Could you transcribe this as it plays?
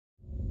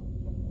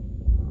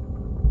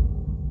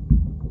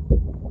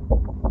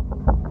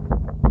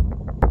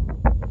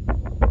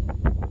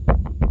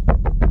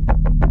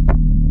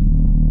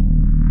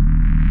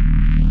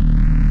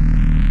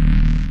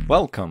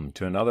Welcome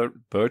to another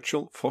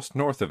virtual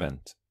foss-north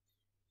event.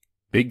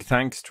 Big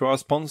thanks to our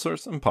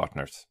sponsors and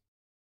partners.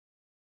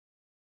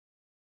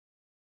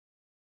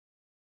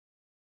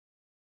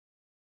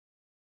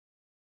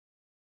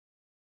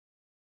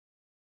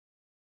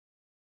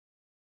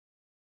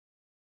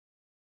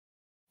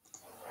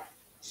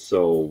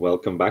 So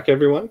welcome back,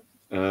 everyone.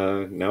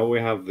 Now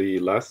we have the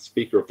last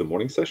speaker of the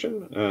morning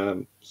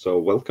session. So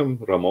welcome,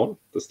 Ramón.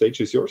 The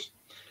stage is yours.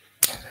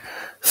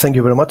 Thank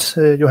you very much,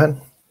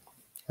 Johan.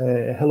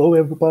 Hello,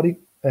 everybody.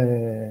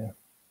 In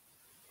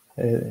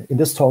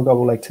this talk, I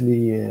will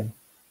actually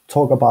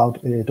talk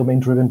about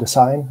domain-driven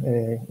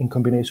design in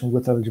combination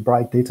with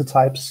algebraic data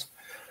types.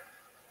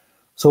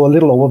 So a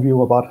little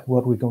overview about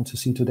what we're going to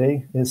see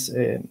today is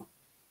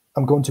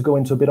I'm going to go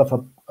into a bit of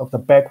the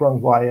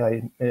background why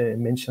I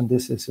mentioned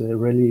this is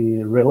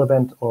really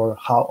relevant, or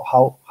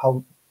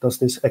how does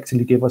this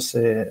actually give us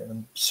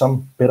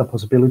some better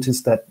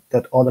possibilities that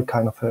other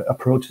kind of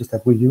approaches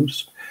that we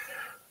use.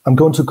 I'm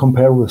going to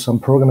compare with some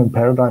programming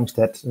paradigms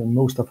that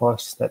most of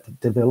us that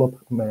develop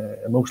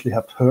mostly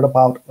have heard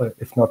about,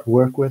 if not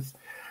work with.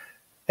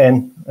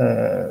 And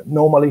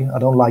normally I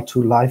don't like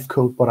to live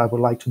code, but I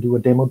would like to do a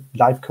demo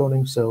live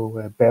coding,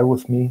 so bear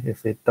with me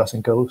if it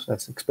doesn't go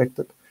as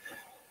expected.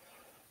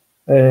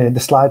 The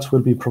slides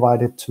will be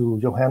provided to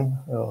Johan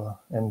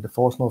and the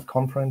foss-north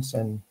conference,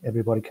 and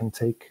everybody can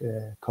take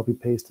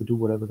copy-paste to do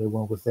whatever they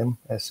want with them,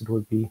 as it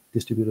will be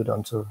distributed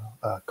onto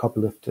a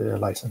copyleft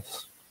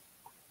license.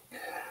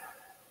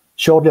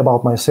 Shortly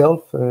about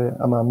myself,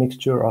 I'm a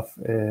mixture of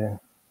a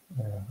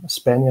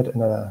Spaniard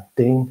and a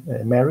Dane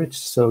marriage,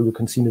 so you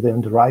can see me there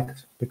on the right,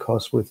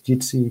 because with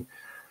Jitsi,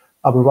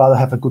 I would rather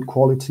have a good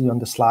quality on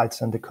the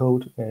slides and the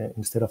code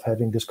instead of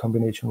having this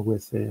combination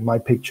with my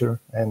picture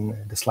and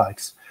the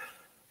slides.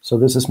 So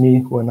this is me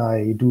when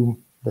I do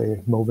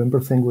the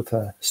Movember thing with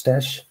a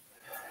stash.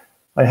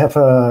 I have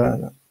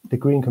a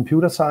degree in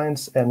computer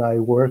science, and I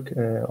work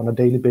on a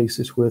daily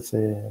basis with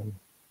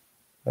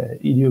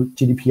EU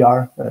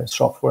GDPR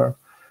software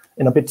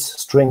in a bit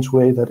strange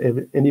way that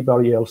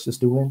anybody else is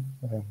doing.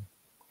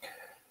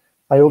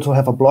 I also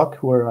have a blog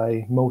where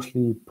I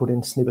mostly put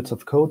in snippets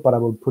of code, but I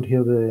will put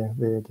here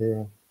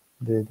the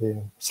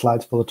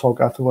slides for the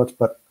talk afterwards.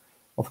 But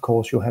of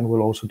course, Johan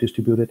will also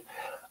distribute it.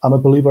 I'm a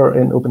believer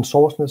in open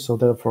sourceness, so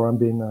therefore I'm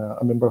being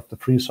a member of the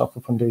Free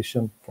Software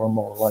Foundation for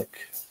more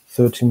like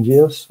 13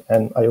 years.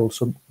 And I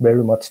also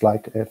very much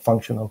like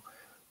functional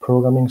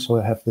programming, so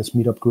I have this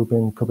meetup group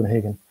in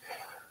Copenhagen.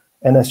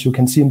 And as you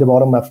can see in the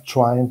bottom, I've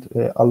tried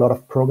a lot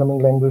of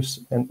programming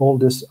languages, and all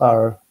this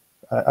I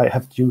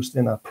have used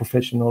in a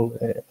professional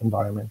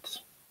environment.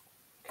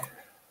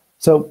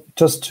 So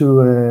just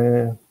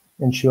to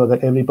ensure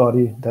that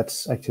everybody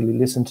that's actually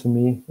listened to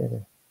me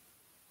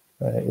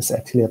is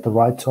actually at the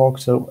right talk.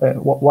 So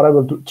what I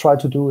will try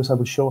to do is I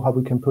will show how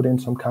we can put in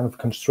some kind of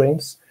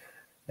constraints,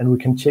 and we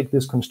can check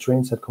these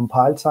constraints at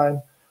compile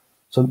time.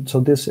 So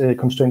this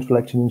constraint will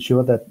actually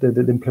ensure that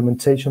the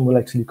implementation will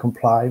actually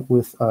comply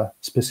with a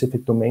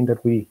specific domain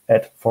that we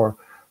add for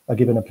a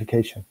given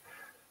application.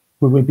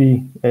 We will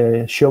be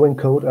showing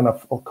code, and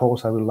of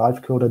course I will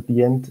live code at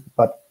the end,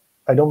 but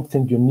I don't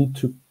think you need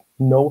to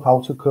know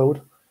how to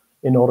code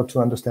in order to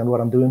understand what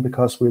I'm doing,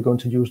 because we're going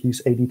to use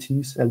these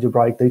ADTs,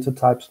 algebraic data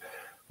types,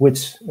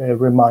 which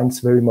reminds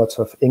very much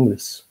of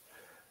English.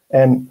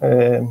 And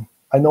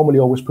I normally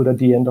always put at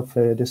the end of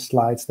the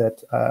slides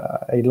that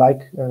I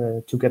like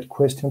to get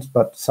questions,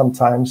 but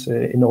sometimes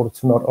in order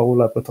to not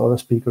overlap with other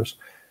speakers,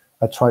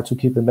 I try to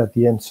keep them at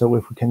the end. So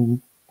if we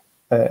can,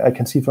 I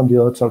can see from the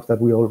other talks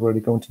that we're already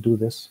going to do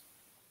this.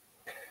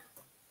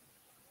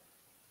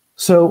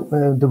 So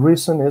the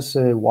reason is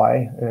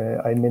why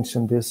I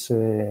mentioned this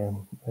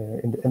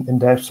in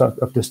depth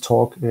of this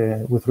talk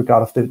with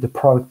regard of the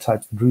product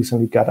types that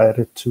recently got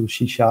added to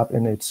C#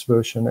 in its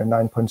version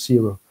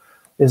 9.0,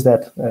 is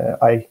that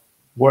I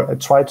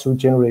try to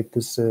generate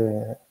this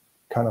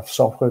kind of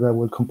software that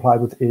will comply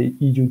with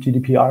EU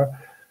GDPR,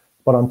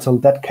 but until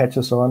that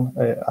catches on,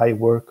 I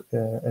work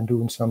and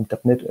doing some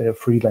 .NET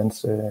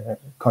freelance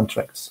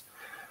contracts.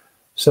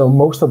 So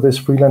most of this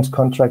freelance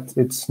contract,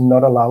 it's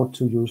not allowed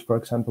to use, for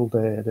example,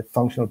 the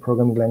functional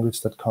programming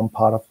language that come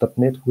part of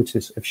 .NET, which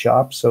is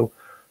F#. So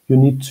you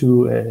need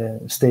to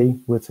stay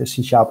with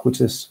C#, which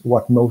is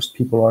what most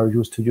people are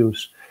used to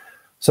use.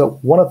 So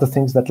one of the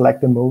things that lack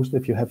the most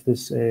if you have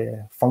this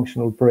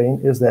functional brain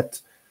is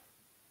that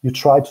you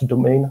try to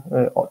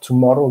to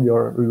model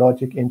your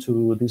logic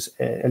into these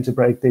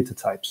algebraic data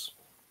types.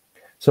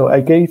 So I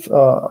gave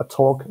a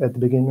talk at the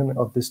beginning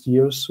of this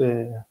year's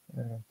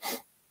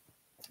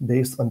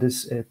based on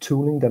this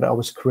tooling that I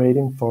was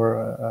creating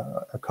for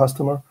a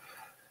customer.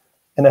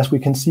 And as we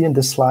can see in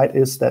this slide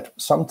is that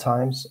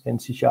sometimes in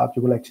C#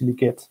 you will actually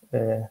get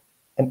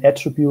an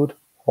attribute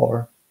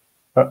or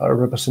a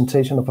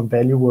representation of a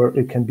value where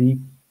it can be,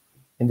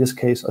 in this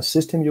case, a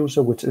system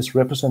user, which is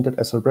represented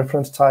as a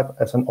reference type,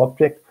 as an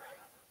object.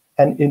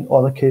 And in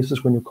other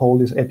cases, when you call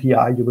this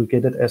API, you will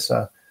get it as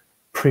a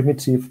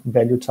primitive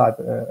value type,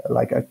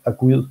 like a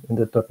GUID in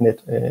the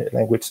 .NET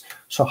language.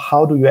 So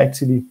how do you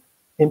actually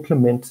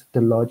implement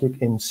the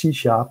logic in C#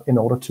 in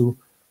order to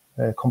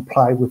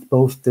comply with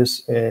both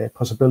these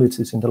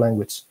possibilities in the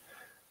language.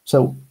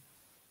 So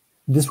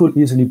this will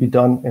easily be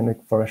done in,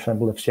 for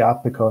example,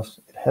 F# because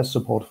it has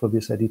support for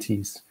these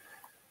ADTs.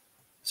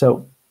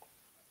 So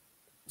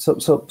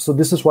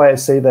this is why I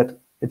say that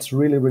it's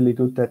really, really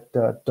good that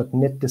the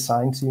 .NET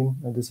design team,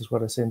 and this is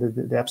what I say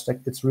in the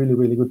abstract, it's really,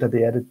 really good that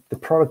they added the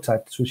product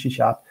type to C#.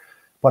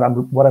 But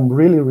what I'm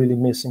really, really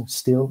missing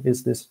still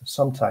is this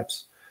sum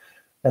types.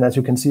 And as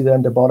you can see there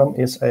in the bottom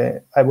is,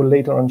 I will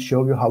later on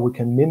show you how we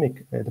can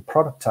mimic the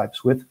product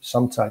types with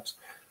sum types.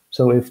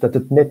 So if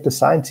the .NET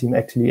design team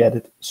actually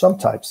added sum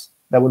types,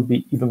 that would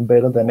be even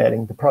better than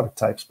adding the product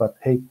types. But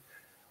hey,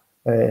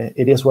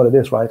 it is what it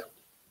is, right?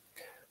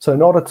 So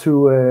in order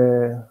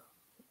to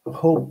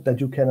hope that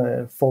you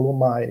can follow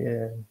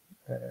my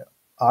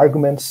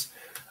arguments,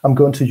 I'm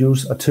going to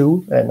use a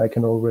tool, and I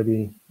can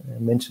already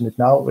mention it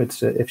now.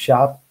 It's F#,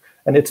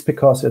 and it's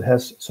because it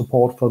has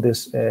support for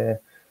this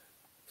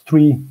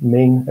three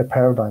main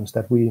paradigms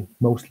that we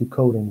mostly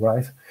code in,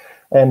 right?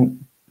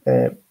 And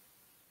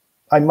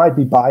I might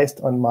be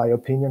biased on my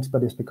opinions,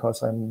 but it's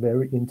because I'm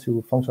very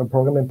into functional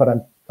programming, but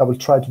I will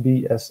try to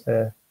be as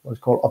what's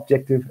called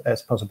objective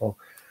as possible.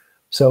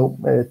 So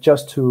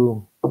just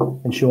to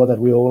ensure that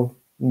we all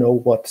know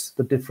what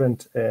the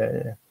different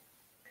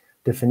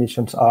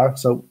definitions are.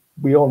 So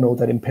we all know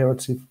that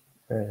imperative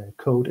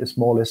code is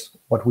more or less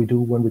what we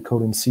do when we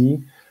code in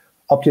C.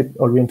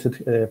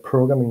 Object-oriented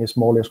programming is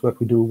more or less what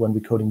we do when we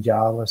code in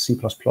Java, C++,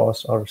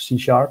 or C#.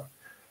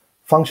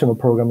 Functional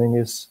programming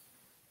is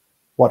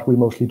what we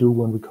mostly do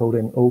when we code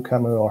in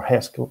OCaml or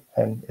Haskell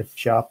and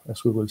F#,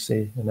 as we will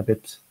see in a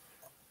bit.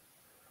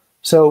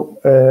 So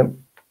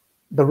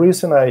the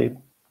reason I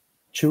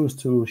choose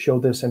to show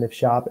this in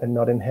F# and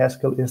not in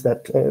Haskell is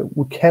that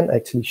we can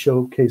actually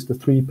showcase the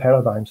three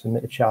paradigms in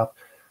F#.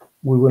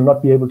 We will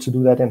not be able to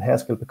do that in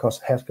Haskell because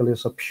Haskell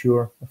is a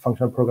pure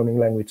functional programming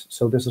language.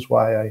 So this is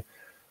why I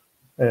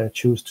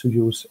choose to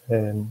use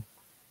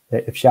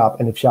F#,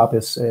 and F#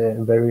 is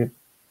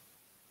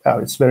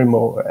it's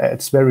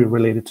very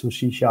related to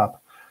C#.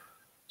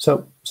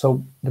 So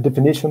the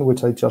definition,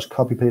 which I just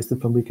copy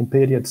pasted from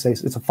Wikipedia, it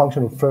says it's a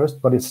functional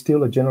first, but it's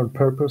still a general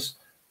purpose,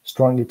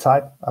 strongly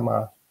typed. I'm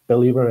a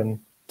believer in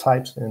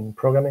types in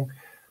programming,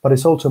 but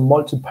it's also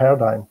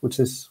multi-paradigm, which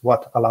is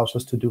what allows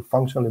us to do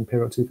functional,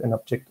 imperative, and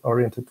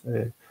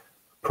object-oriented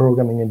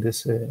programming in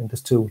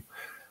this tool.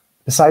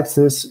 Besides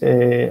this,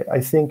 I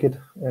think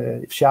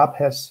F#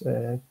 has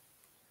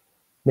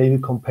maybe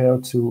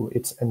compared to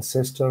its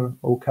ancestor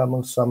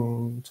OCaml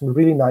some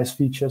really nice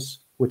features,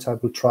 which I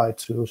will try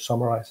to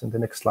summarize in the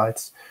next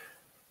slides.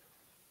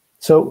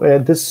 So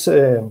this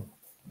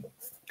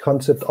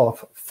concept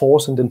of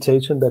force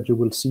indentation that you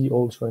will see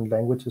also in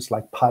languages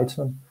like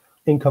Python,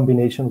 in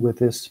combination with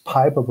this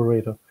pipe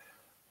operator,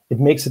 it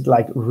makes it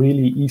like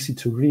really easy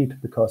to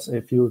read, because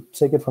if you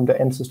take it from the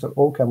ancestor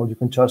OCaml, you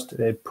can just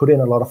put in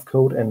a lot of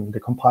code and the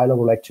compiler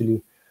will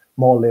actually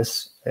more or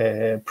less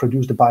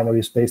produce the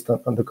binaries based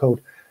on the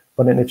code.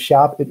 But in F#,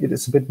 it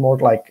is a bit more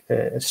like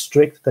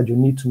strict, that you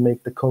need to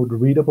make the code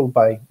readable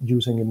by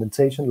using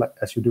indentation, like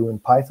as you do in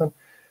Python.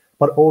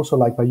 But also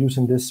like by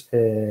using this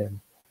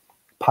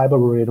pipe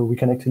operator, we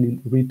can actually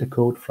read the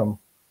code from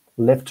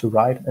left to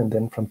right and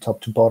then from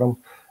top to bottom.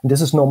 And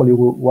this is normally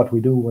what we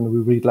do when we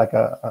read like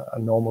a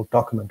normal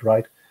document,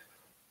 right?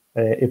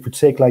 If we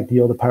take like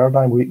the other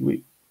paradigm,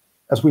 we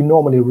as we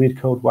normally read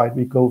code, right,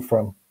 we go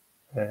from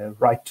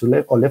right to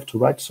left, or left to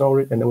right,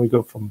 sorry, and then we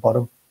go from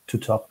bottom to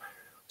top.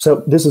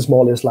 So this is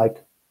more or less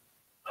like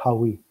how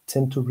we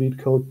tend to read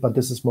code, but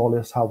this is more or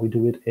less how we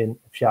do it in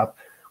F#,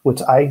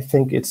 which I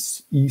think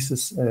it's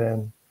eases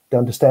the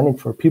understanding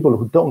for people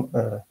who don't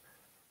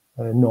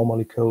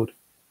normally code.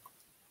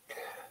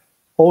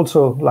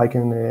 Also, like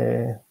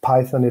in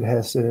Python, it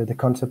has the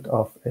concept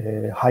of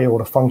higher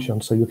order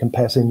functions, so you can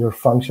pass in your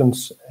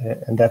functions,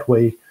 and that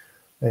way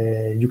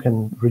you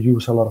can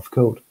reuse a lot of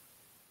code.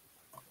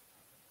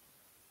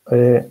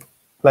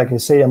 Like I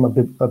say, I'm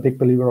a big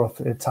believer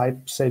of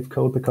type-safe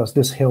code, because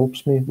this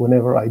helps me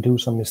whenever I do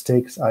some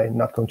mistakes. I'm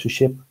not going to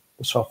ship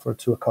the software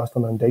to a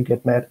customer and they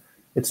get mad.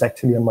 It's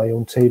actually on my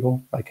own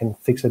table. I can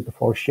fix it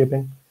before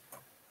shipping.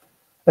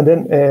 And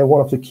then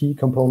one of the key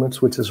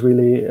components, which is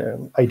really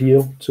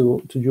ideal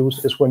to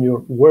use, is when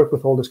you work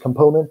with all these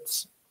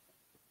components,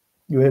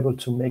 you're able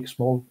to make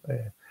small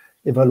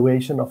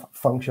evaluation of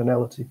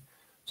functionality.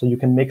 So you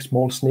can make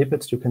small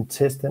snippets, you can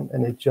test them,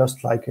 and it's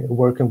just like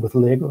working with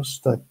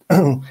Legos, that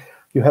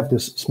you have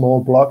these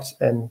small blocks,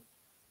 and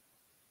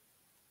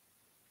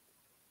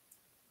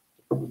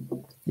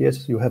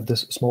yes, you have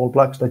this small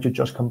blocks that you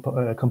just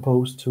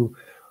compose to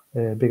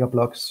bigger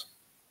blocks.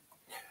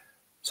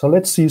 So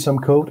let's see some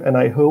code, and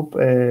I hope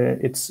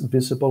it's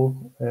visible.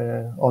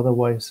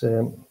 Otherwise,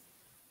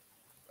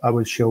 I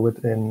will show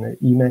it in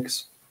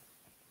Emacs.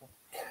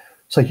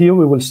 So here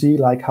we will see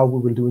like how we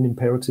will do an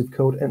imperative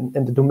code, and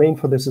the domain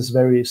for this is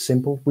very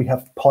simple. We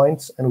have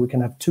points, and we can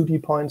have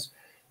 2D points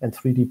and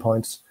 3D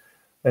points.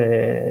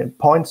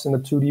 Points in a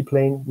 2D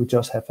plane, we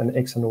just have an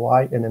X and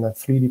Y, and in a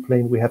 3D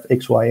plane, we have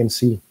X, Y, and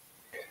Z.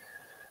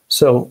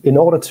 So in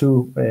order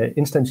to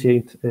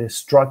instantiate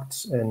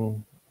structs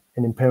and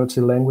in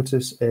imperative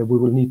languages, we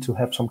will need to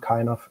have some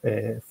kind of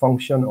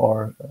function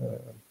or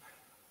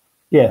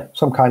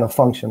some kind of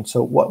function.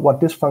 So what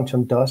this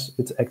function does,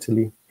 it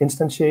actually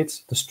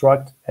instantiates the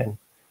struct, and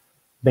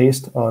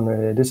based on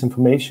this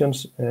information,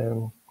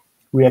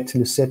 we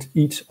actually set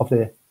each of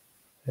the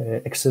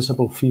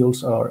accessible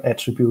fields or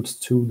attributes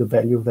to the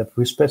value that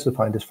we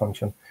specify in this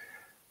function.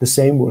 The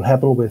same will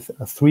happen with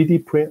a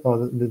 3D print or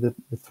the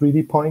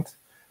 3D point.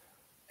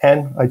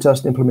 And I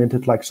just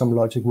implemented like some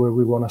logic where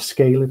we want to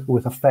scale it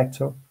with a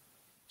factor.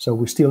 So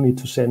we still need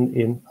to send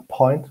in a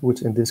point,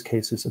 which in this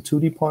case is a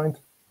 2D point.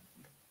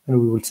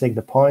 And we will take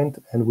the point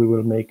and we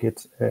will make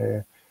it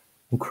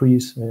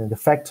increase the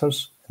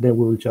factors. Then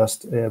we will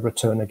just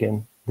return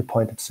again the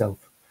point itself.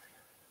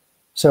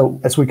 So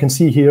as we can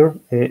see here,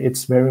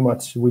 it's very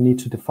much we need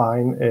to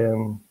define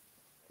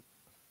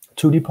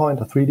 2D point,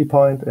 a 3D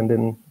point, and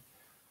then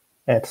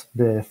add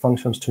the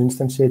functions to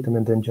instantiate them,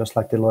 and then just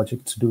like the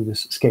logic to do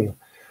this scale.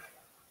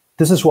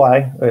 This is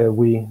why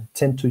we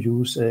tend to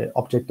use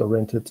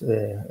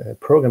object-oriented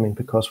programming,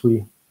 because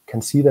we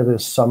can see that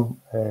there's some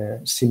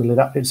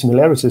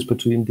similarities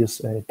between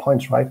these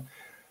points, right?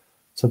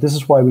 So this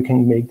is why we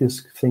can make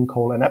this thing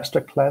called an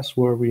abstract class,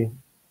 where we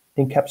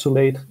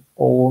encapsulate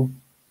all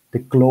the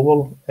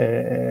global,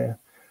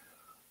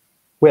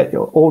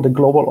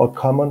 or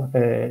common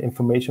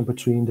information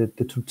between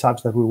the two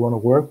types that we want to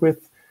work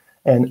with.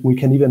 And we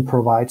can even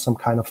provide some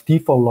kind of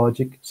default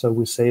logic. So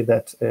we say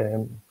that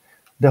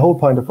the whole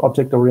point of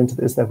object-oriented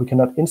is that we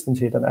cannot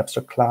instantiate an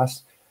abstract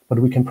class, but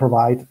we can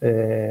provide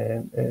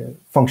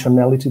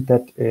functionality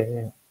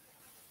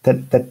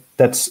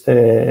that's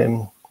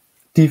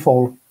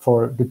default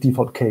for the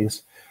default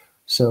case.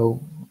 So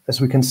as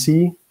we can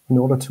see, in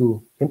order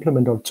to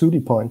implement our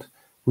 2D point,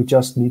 we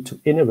just need to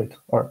inherit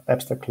our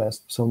abstract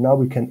class. So now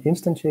we can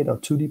instantiate our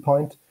 2D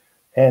point,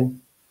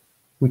 and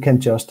we can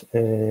just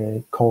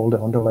call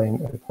the underlying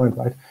point,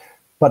 right?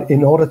 But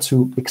in order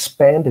to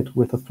expand it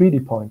with a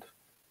 3D point,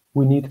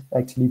 we need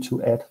actually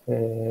to add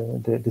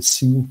the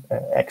C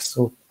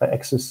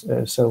axis.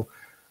 So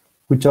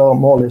we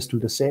more or less do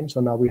the same.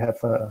 So now we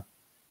have a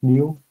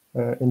new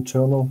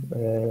internal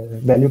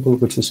variable,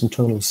 which is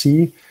internal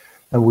C,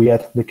 and we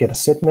add the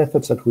getAsset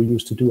methods that we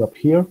used to do up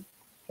here.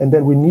 And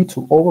then we need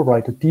to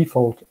override the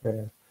default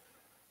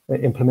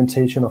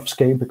implementation of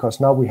scale, because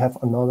now we have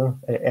another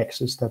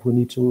axis that we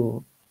need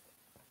to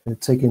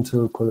take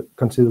into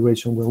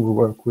consideration when we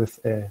work with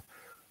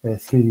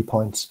 3D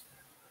points.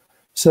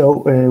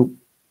 So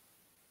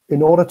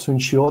in order to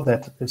ensure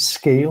that the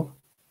scale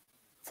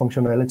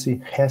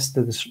functionality has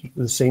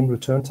the same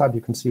return type,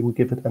 you can see we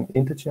give it an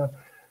integer,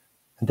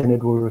 and then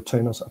it will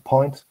return us a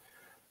point.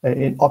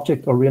 In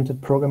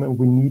object-oriented programming,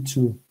 we need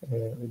to,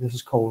 this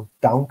is called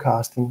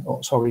upcasting.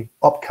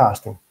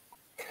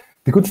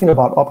 The good thing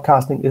about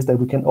upcasting is that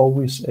we can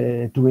always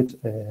do it,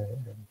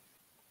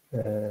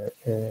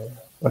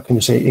 what can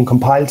you say, in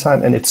compile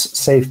time, and it's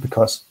safe,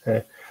 because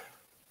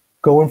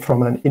going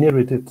from an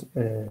inherited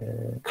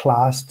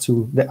class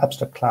to the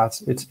abstract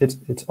class, it's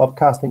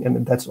upcasting,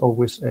 and that's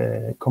always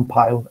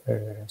compile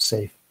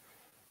safe.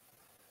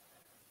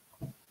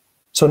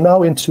 So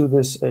now into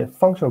this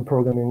functional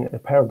programming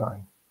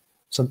paradigm.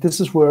 So this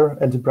is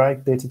where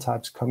algebraic data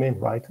types come in,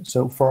 right?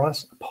 So for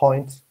us, a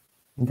point,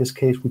 in this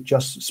case, we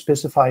just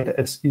specify it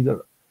as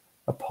either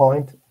a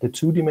point in the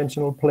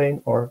 2-dimensional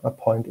plane or a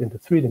point in the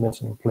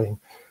 3-dimensional plane.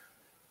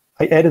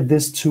 I added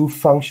these two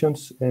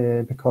functions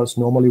because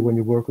normally when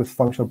you work with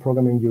functional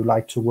programming, you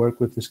like to work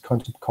with this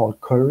concept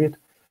called curried,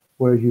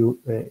 where you,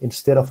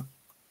 instead of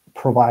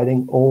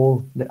providing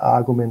all the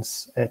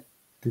arguments at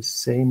the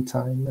same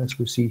time, as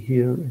we see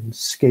here in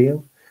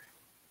scale,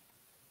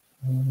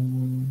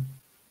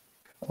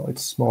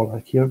 it's small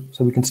like here.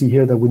 So we can see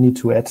here that we need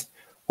to add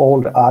all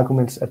the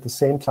arguments at the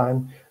same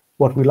time.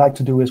 What we like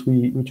to do is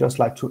we just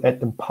like to add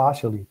them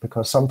partially,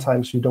 because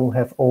sometimes you don't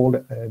have all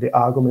the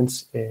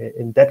arguments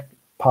in that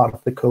part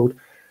of the code,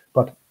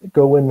 but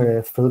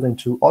going further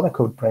into other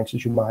code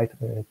branches, you might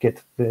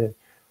get the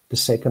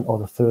second or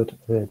the third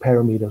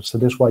parameter. So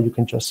that's why you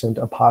can just send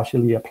a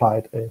partially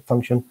applied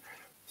function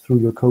through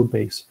your code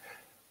base.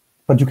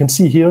 But you can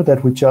see here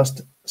that we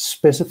just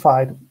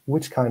specified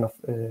which kind of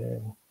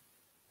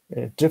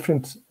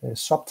different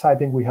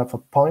subtyping we have for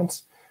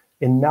points.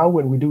 And now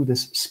when we do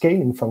this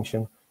scaling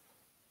function,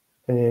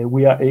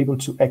 we are able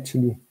to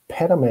actually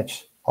pattern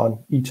match on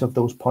each of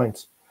those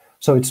points.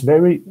 So it's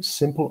very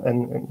simple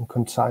and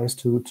concise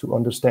to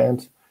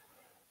understand.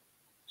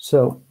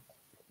 So,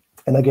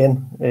 and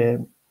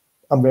again,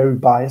 I'm very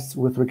biased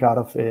with regard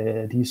of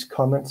these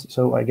comments.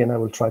 So again, I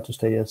will try to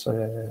stay as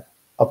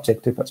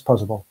objective as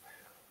possible.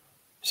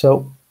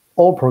 So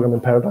all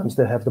programming paradigms,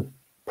 they have the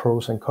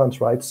pros and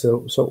cons, right?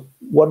 So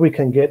what we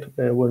can get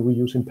when we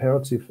use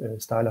imperative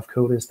style of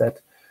code is that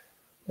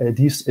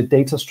these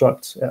data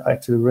structs are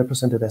actually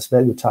represented as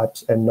value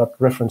types and not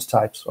reference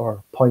types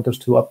or pointers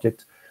to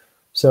object.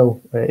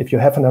 So if you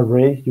have an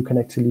array, you can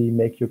actually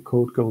make your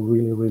code go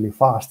really, really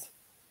fast.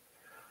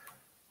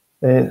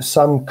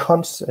 Some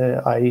cons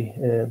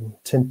I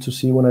tend to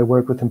see when I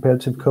work with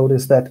imperative code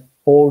is that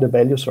all the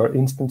values are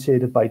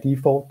instantiated by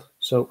default.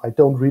 So I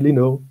don't really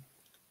know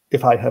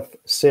if I have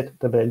set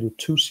the value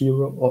to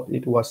 0 or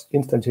it was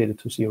instantiated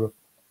to 0,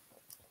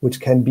 which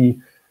can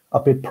be a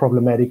bit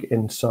problematic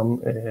in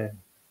some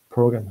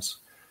programs.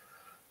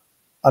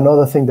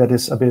 Another thing that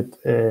is a bit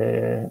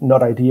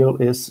not ideal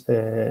is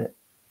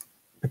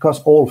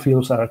because all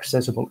fields are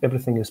accessible,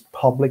 everything is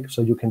public,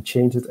 so you can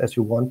change it as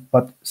you want.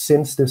 But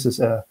since this is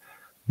a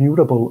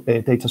mutable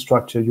data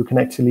structure, you can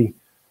actually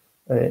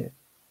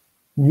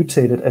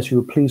mutate it as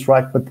you please,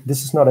 right? But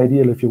this is not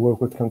ideal if you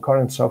work with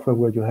concurrent software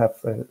where you have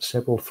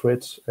several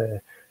threads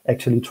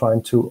actually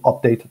trying to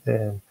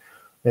update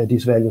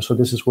these values. So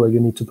this is where you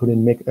need to put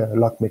in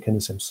lock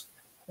mechanisms.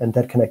 And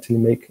that can actually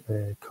make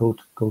code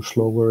go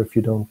slower if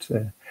you don't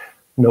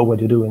know what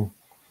you're doing.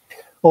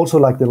 Also,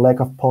 like the lack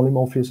of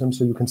polymorphism,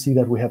 so you can see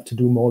that we have to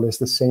do more or less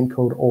the same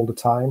code all the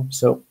time.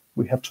 So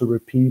we have to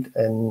repeat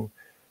and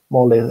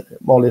more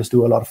or less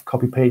do a lot of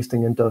copy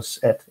pasting and thus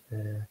add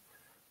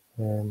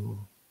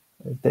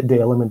the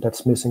element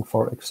that's missing,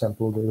 for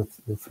example, the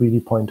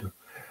 3D pointer.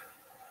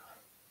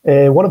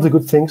 One of the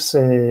good things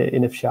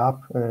in F#,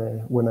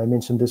 when I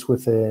mentioned this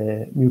with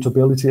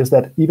mutability, is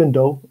that even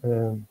though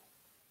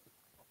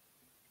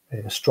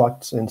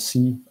structs in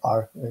C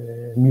are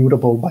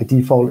mutable by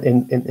default,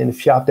 in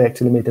F# they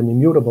actually made them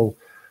immutable.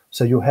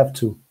 So you have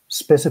to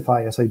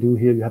specify, as I do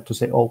here, you have to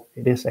say, oh,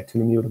 it is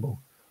actually mutable,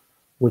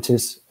 which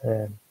is,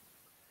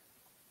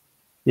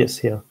 yes,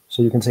 here.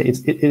 So you can say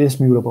it is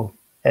mutable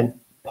and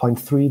point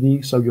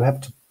 3D. So you have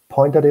to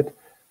point at it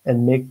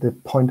and make the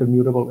pointer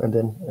mutable and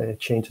then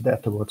change it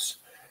afterwards.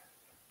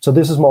 So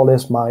this is more or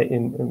less my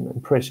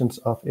impressions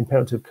of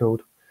imperative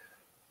code.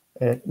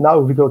 Now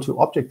if we go to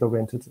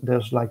object-oriented,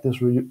 there's like this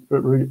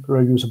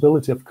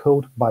reusability of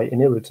code by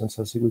inheritance,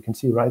 as we can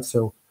see, right?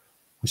 So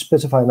we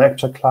specify an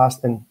abstract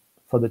class, and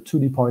for the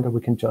 2D pointer,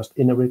 we can just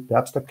inherit the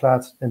abstract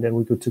class, and then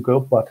we're good to go.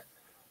 But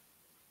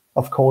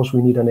of course,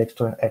 we need an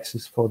extra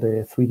axis for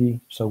the 3D,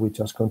 so we're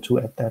just going to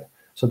add that.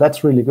 So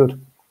that's really good.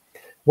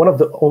 One of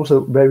the also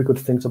very good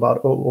things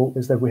about OO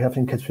is that we have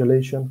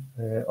encapsulation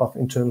of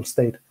internal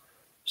state.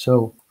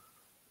 So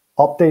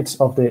updates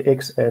of the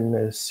X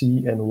and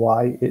C and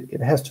Y,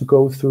 it has to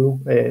go through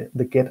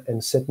the get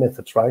and set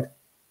methods, right?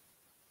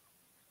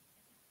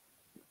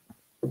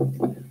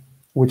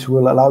 Which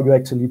will allow you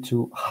actually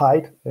to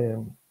hide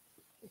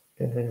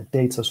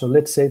data. So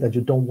let's say that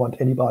you don't want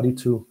anybody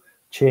to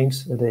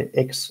change the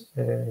X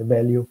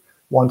value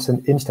once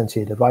an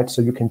instantiated, right?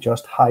 So you can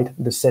just hide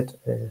the set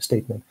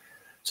statement.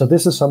 So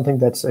this is something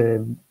that's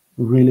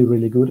really,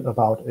 really good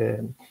about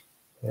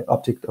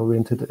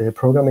object-oriented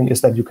programming,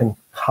 is that you can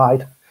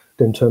hide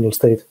the internal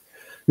state.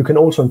 You can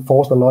also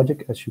enforce the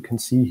logic, as you can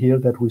see here,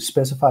 that we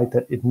specified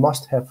that it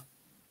must have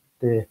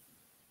the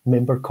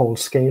member called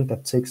scale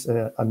that takes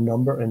a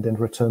number and then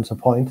returns a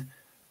point.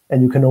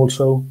 And you can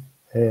also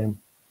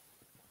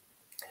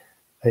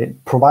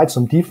provide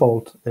some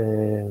default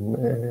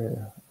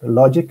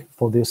logic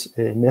for this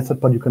method,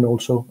 but you can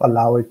also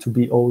allow it to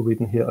be all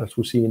written here, as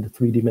we see in the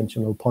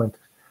 3-dimensional point.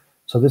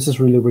 So this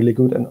is really, really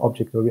good and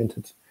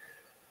object-oriented.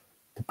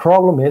 The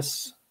problem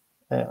is,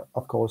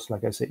 of course,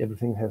 like I say,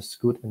 everything has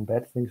good and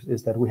bad things,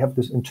 is that we have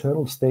this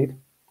internal state,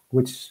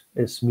 which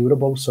is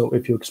mutable. So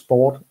if you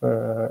expose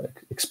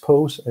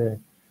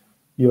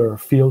your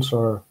fields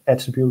or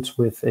attributes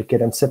with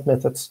get and set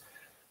methods,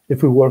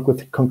 if we work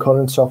with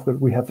concurrent software,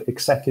 we have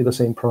exactly the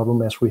same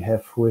problem as we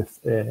have with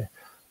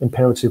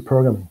imperative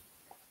programming.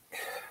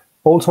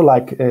 Also,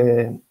 like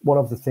one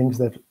of the things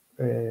that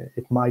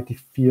it might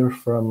differ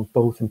from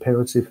both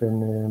imperative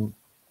and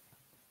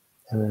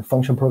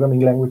function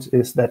programming language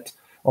is that,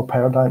 or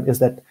paradigm, is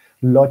that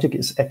logic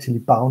is actually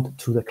bound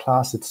to the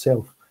class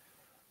itself.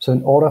 So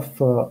in order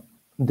for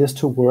this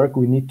to work,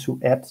 we need to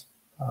add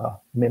a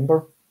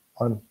member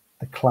on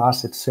the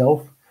class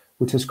itself,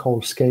 which is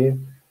called scale.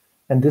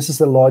 And this is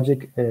the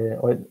logic,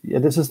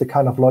 this is the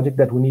kind of logic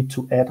that we need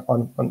to add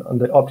on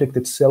the object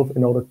itself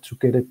in order to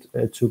get it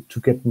to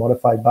get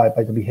modified by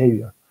the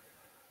behavior.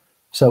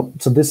 So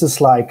this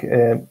is like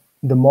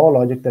the more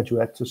logic that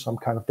you add to some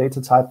kind of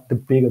data type, the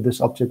bigger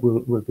this object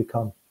will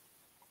become.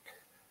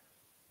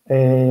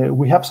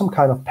 We have some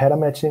kind of pattern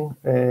matching,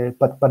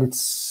 but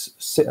it's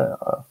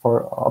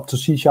for up to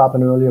C#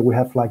 and earlier, we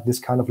have like this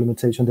kind of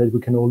limitation that we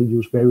can only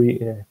use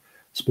very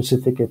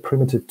specific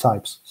primitive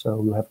types.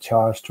 So you have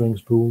chars,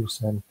 strings, bools,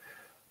 and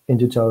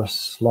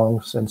integers,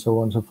 longs, and so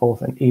on and so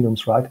forth, and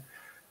enums, right?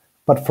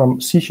 But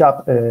from C#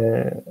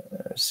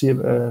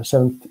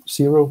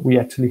 7.0, we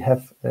actually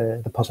have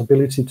the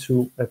possibility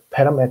to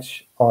pattern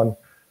match on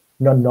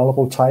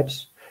non-nullable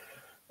types.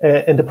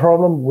 And the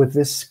problem with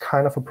this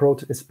kind of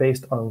approach is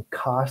based on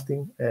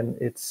casting, and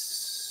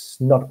it's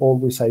not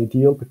always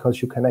ideal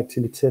because you can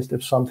actually test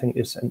if something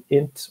is an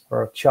int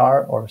or a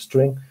char or a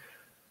string,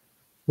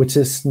 which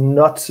is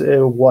not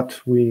what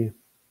we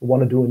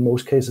want to do in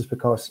most cases,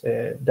 because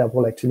that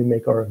will actually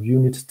make our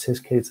unit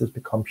test cases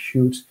become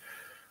huge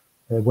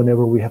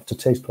whenever we have to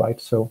test, right?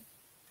 So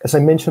As I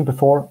mentioned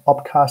before,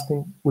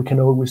 upcasting, we can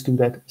always do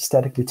that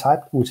statically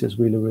typed, which is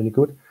really, really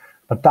good.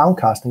 But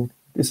downcasting,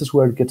 this is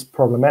where it gets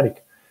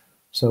problematic.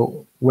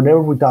 So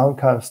whenever we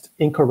downcast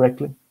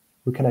incorrectly,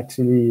 we can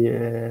actually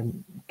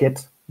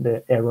get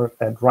the error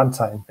at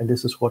runtime. And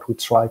this is what we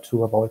try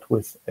to avoid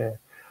with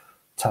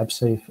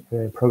type-safe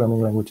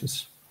programming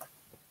languages,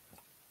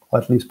 or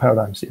at least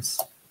paradigms, yes.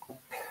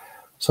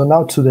 So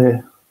now to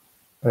the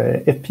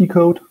FP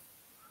code.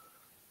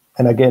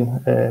 And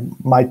again,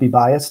 might be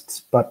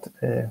biased, but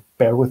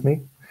bear with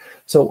me.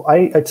 So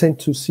I tend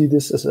to see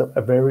this as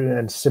a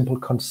very simple,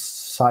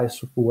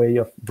 concise way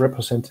of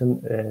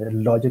representing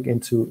logic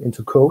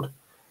into code.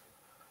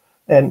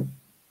 And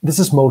this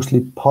is mostly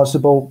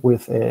possible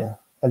with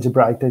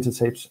algebraic data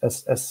types,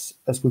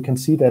 as we can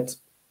see that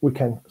we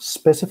can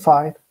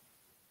specify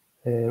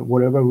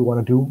whatever we want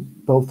to do,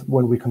 both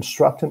when we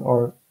construct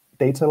our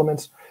data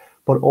elements,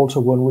 but also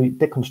when we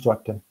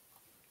deconstruct them.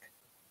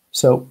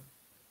 So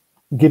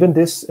given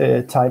this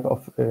type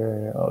of,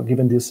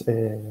 given this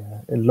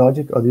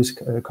logic or these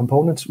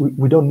components,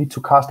 we don't need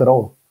to cast at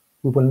all.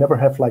 We will never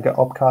have like an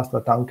upcast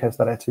or downcast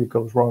that actually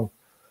goes wrong.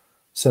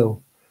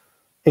 So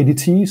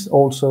ADTs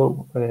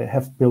also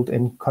have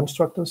built-in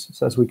constructors,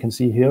 so as we can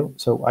see here.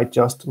 So I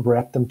just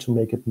wrap them to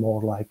make it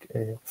more like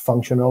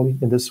functionally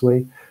in this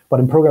way. But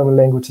in programming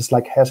languages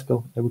like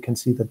Haskell, we can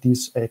see that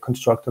these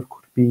constructors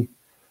could be,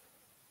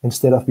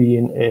 instead of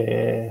being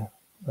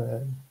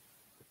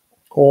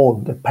all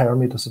the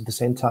parameters at the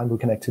same time, we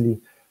can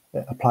actually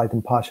apply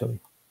them partially.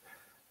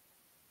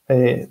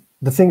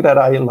 The thing that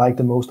I like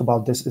the most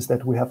about this is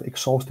that we have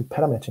exhaustive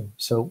pattern matching.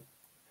 So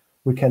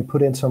we can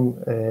put in some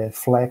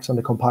flags on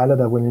the compiler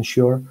that will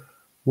ensure,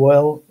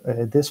 well,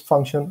 this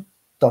function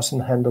doesn't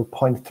handle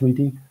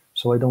 .3D,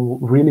 so I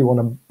don't really want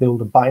to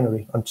build a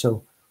binary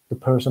until the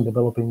person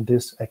developing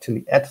this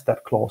actually adds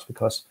that clause,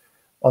 because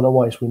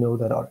otherwise we know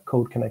that our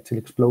code can actually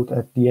explode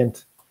at the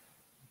end.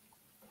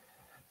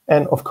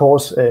 And of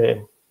course,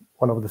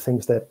 one of the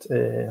things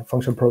that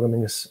functional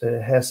programming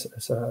has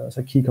as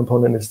a key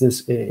component is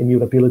this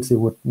immutability,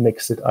 which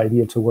makes it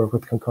ideal to work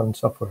with concurrent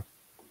software.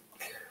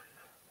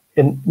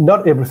 And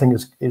not everything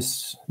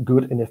is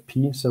good in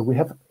FP, so we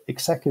have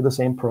exactly the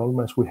same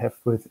problem as we have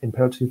with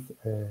imperative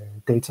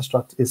data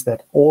struct, is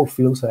that all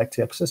fields are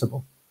actually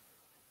accessible.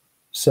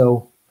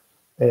 So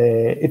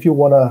if you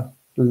want to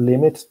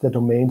limit the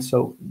domain,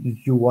 so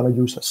you want to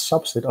use a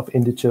subset of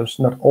integers,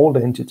 not all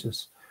the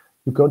integers,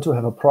 you're going to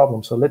have a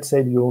problem. So let's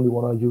say you only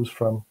want to use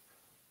from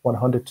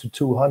 100 to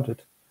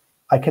 200.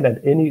 I can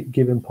at any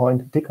given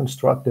point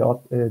deconstruct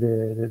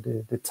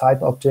the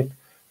type object,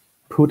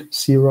 put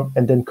 0,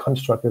 and then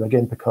construct it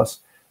again, because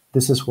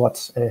this is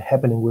what's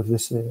happening with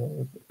this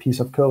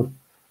piece of code.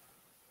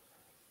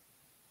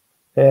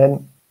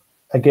 And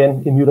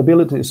again,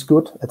 immutability is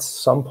good at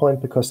some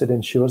point because it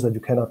ensures that you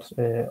cannot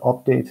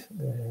update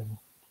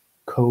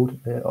code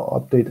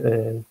or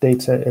update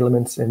data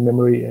elements in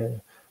memory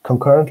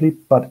concurrently,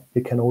 but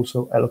it can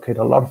also allocate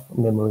a lot of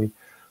memory,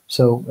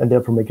 so, and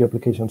therefore make your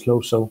application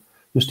slow. So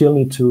you still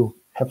need to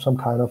have some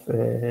kind of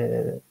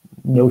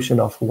notion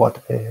of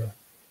what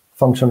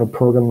functional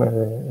program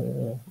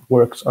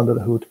works under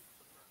the hood.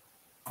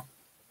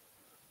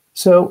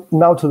 So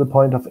now to the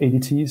point of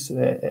ADTs,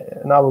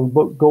 and I will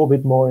go a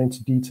bit more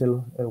into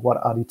detail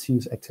what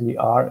ADTs actually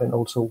are, and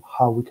also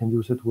how we can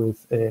use it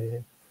with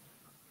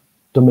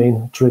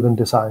domain-driven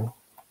design.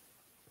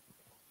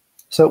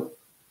 So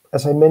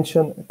as I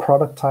mentioned,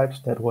 product types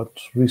that was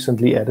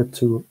recently added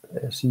to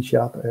C#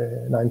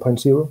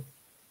 9.0.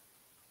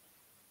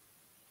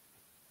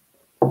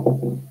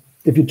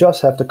 If you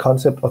just have the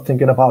concept of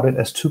thinking about it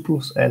as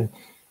tuples, and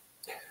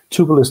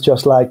tuple is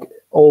just like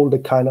all the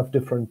kind of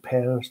different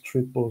pairs,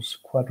 triples,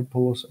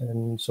 quadruples,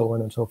 and so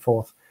on and so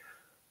forth.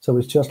 So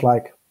it's just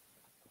like,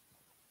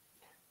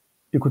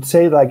 you could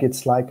say like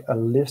it's like a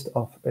list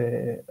of,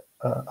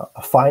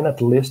 a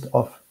finite list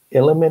of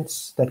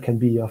elements that can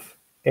be of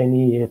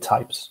any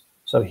types.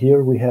 So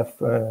here we have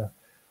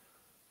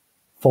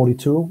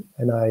 42,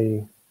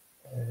 and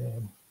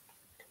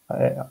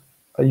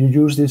you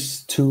use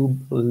these two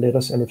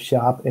letters in F#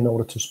 in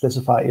order to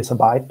specify as a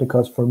byte,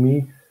 because for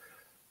me,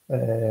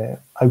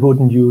 I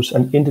wouldn't use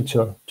an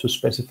integer to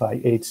specify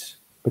age,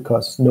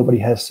 because nobody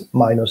has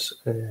minus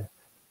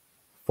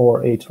 4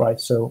 right?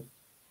 So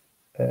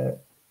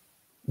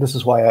this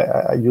is why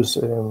I use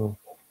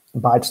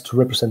bytes to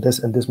represent this,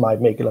 and this might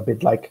make it a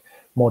bit like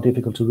more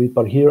difficult to read.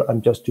 But here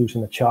I'm just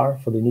using a char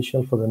for the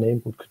initial, for the name,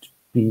 which could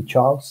be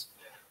Charles.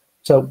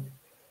 So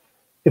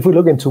if we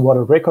look into what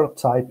a record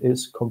type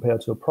is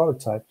compared to a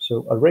product type,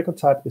 so a record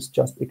type is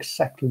just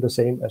exactly the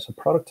same as a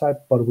product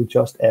type, but we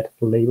just add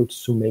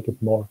labels to make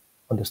it more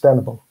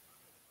understandable.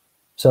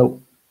 So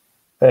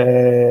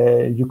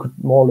you could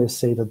more or less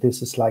say that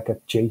this is like a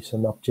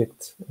JSON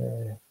object,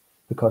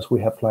 because we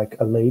have like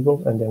a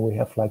label, and then we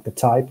have like the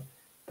type,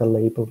 the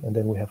label, and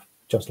then we have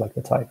just like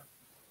the type.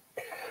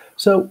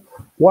 So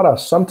what are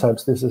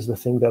sometimes, this is the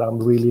thing that I'm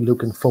really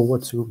looking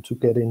forward to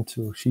get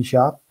into C#.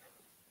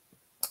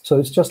 So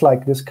it's just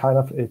like this kind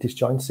of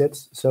disjoint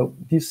sets. So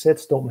these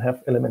sets don't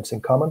have elements in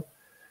common,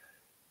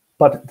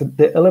 But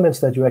the elements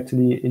that you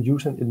actually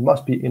use, it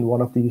must be in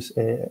one of these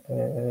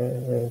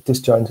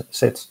disjoint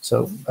sets.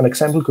 So an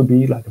example could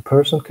be like a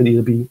person could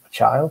either be a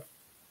child,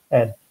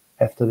 and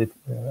after they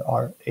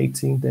are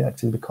 18, they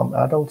actually become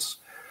adults.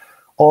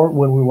 Or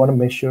when we want to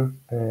measure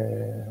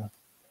the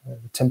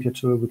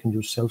temperature, we can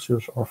use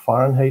Celsius or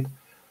Fahrenheit.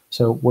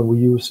 So when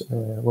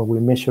we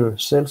measure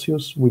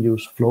Celsius, we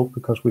use float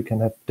because we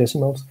can have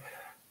decimals.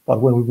 But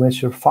when we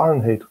measure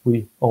Fahrenheit,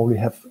 we only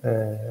have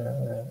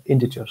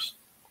integers.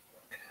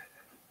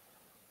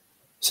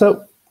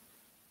 So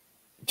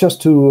just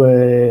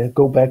to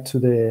go back to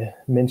the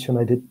mention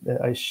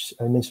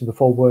I mentioned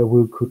before, where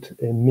we could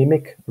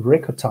mimic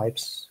record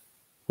types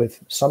with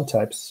sum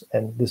types,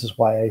 and this is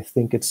why I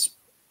think it's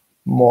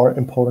more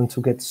important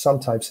to get sum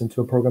types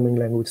into a programming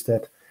language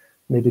that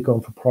maybe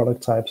going for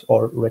product types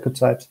or record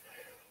types,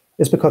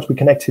 is because we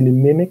can actually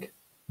mimic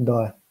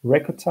the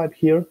record type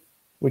here.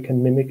 We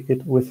can mimic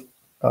it with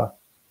a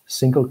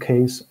single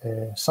case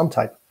sum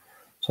type.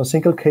 So a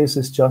single case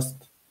is just,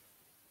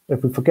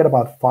 if we forget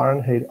about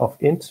Fahrenheit of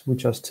int, we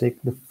just take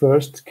the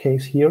first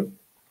case here,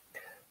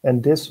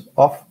 and this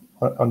off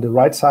on the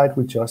right side,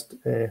 we just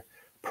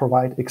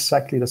provide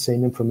exactly the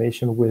same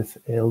information with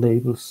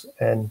labels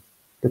and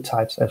the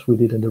types as we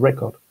did in the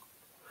record.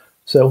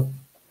 So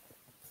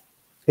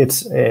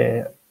it's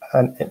an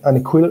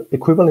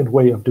equivalent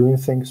way of doing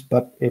things,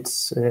 but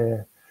it's,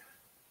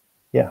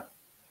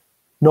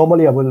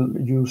 Normally, I will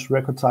use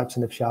record types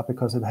in F#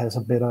 because it has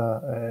a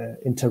better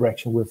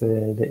interaction with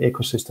the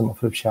ecosystem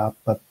of F#,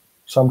 but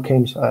some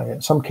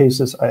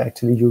cases I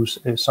actually use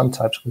sum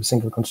types with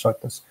single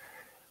constructors,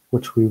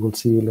 which we will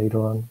see later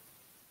on.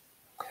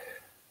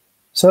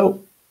 So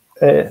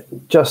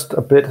just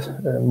a bit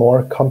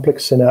more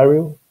complex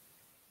scenario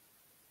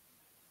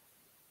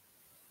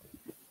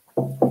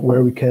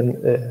where we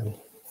can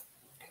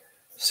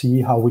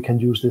see how we can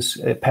use this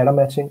pattern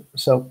matching.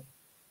 So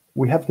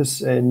we have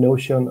this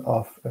notion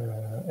of,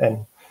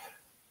 and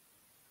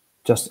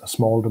just a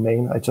small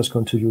domain. I'm just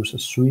going to use a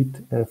suite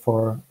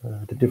for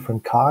the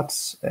different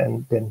cards,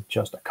 and then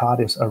just a card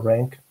is a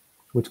rank,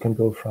 which can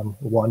go from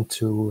 1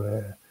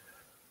 to,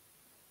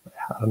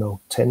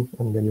 10,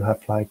 and then you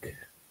have like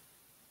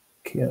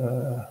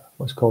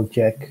what's called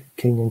Jack,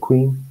 King, and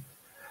Queen,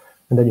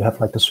 and then you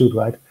have like the suit,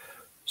 right?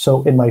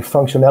 So in my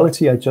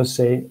functionality, I just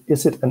say,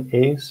 is it an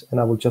ace? And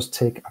I will just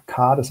take a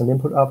card as an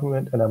input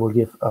argument, and I will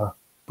give a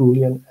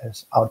Boolean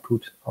as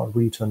output or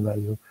return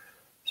value.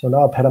 So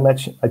now pattern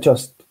match, I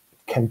just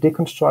can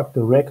deconstruct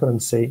the record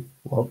and say,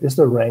 well, is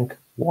the rank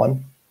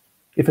 1?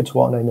 If it's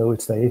 1, I know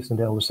it's the ace, and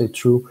then I will say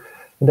true.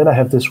 And then I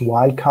have this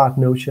wildcard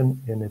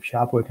notion in F#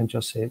 where I can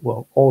just say,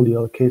 well, all the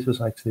other cases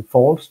are actually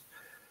false.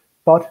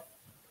 But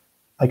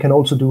I can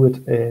also do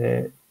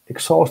it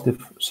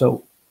exhaustive.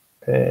 So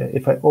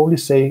if I only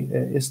say,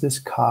 is this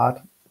card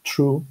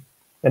true?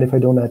 And if I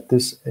don't add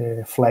this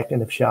flag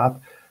in F#,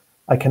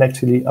 I can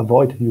actually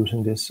avoid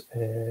using this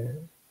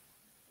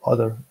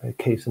other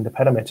case in the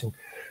pattern matching.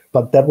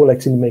 But that will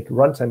actually make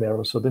runtime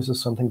errors. So this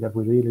is something that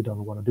we really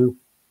don't want to do.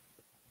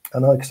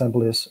 Another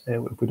example is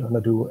if we don't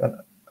want to do an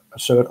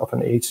assert of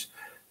an age,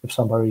 if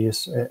somebody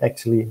is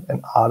actually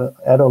an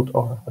adult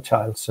or a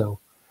child. So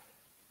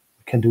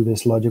we can do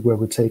this logic where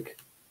we take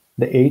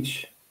the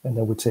age, and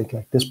then we take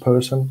like this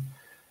person,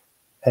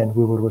 and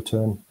we will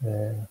return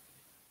the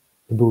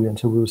Boolean.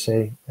 So we will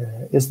say,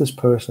 is this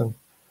person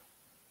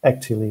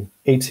actually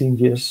 18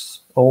 years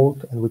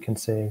old? And we can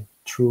say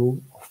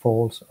true or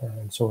false,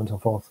 and so on and so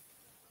forth.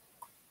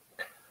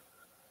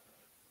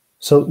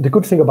 So the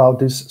good thing about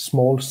these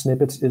small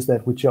snippets is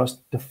that we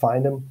just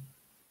define them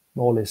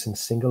more or less in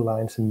single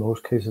lines in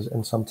most cases,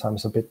 and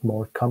sometimes a bit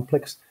more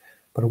complex.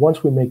 But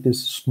once we make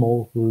these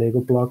small Lego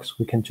blocks,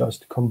 we can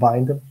just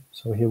combine them.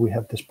 So here we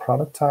have this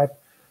product type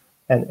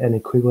and an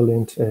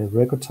equivalent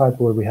record type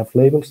where we have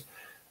labels.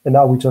 And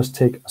now we just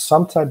take a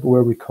sum type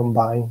where we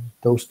combine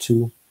those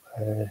two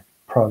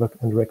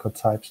product and record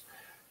types.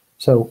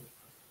 So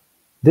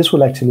this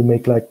will actually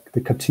make like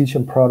the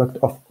Cartesian product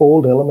of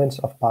all the elements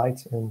of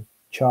bytes and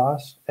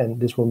chars, and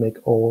this will make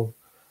all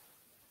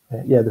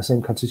the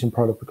same Cartesian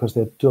product because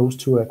those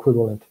two are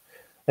equivalent.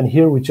 And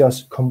here we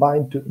just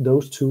combine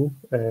those two,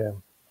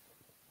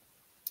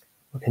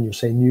 what can you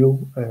say,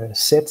 new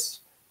sets.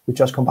 We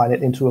just combine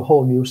it into a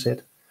whole new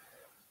set.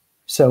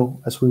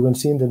 So as we will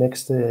see in the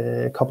next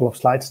couple of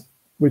slides,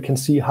 we can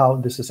see how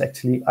this is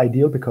actually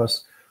ideal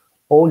because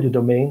all your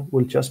domain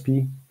will just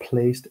be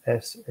placed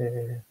as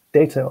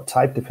data or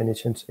type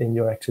definitions in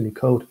your actually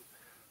code.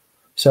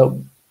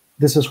 So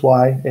this is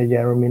why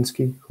Yaron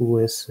Minsky, who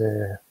is,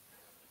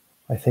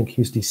 I think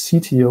he's the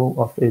CTO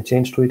of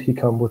Jane Street, he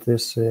come with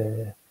this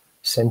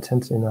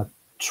sentence in a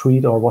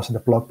tweet, or was it a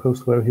blog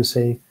post, where he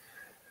say,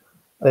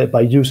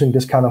 by using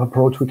this kind of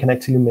approach, we can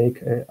actually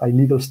make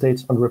illegal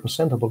states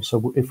unrepresentable.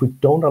 So if we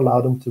don't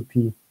allow them to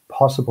be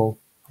possible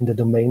in the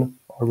domain,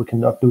 or we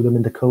cannot do them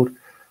in the code,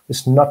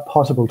 it's not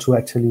possible to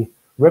actually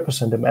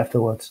represent them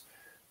afterwards.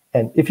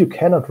 And if you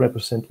cannot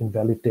represent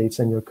invalid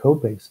data in your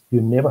code base,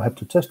 you never have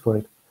to test for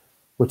it,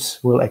 which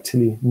will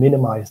actually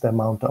minimize the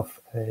amount of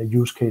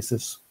use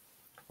cases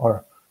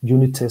or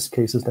unit test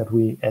cases that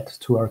we add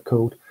to our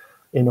code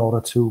in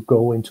order to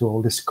go into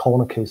all these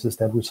corner cases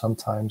that we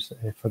sometimes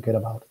forget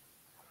about.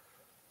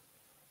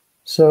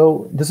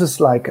 So this is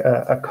like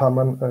a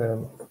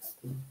common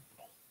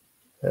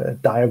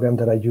diagram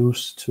that I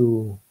use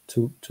to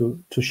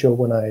show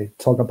when I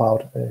talk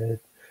about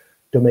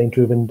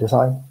domain-driven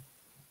design.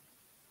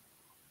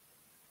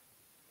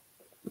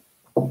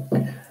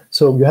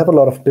 So you have a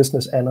lot of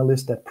business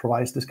analysts that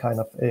provides this kind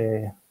of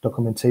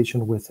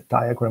documentation with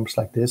diagrams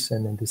like this,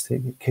 and in this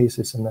case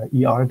it's an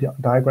ER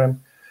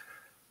diagram.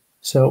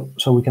 So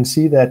we can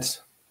see that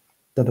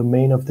the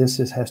domain of this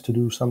has to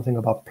do something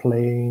about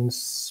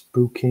planes,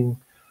 booking,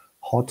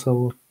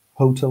 hotels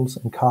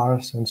and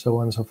cars, and so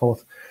on and so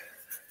forth.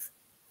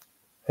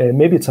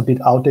 Maybe it's a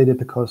bit outdated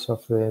because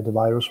of the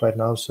virus right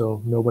now,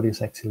 so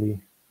nobody's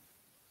actually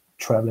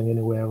traveling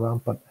anywhere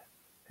around, but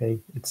hey,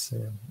 it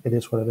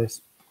is what it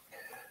is.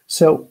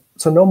 So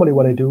normally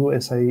what I do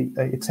is I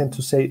tend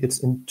to say it's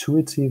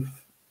intuitive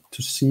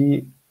to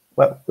see,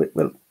 well,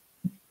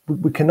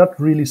 we cannot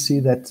really see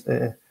that,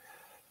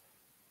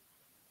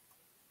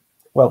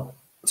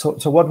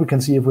 so what we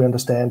can see if we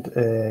understand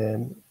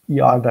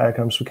ER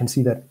diagrams, we can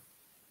see that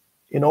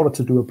in order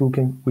to do a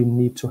booking, we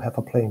need to have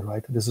a plane,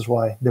 right? This is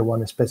why the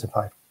one is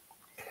specified.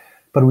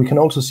 But we can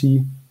also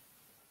see,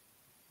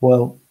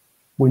 well,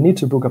 we need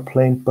to book a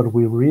plane, but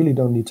we really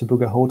don't need to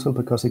book a hotel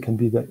because it can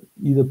be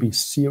either be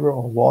 0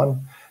 or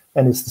 1,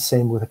 and it's the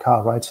same with a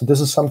car, right? So this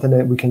is something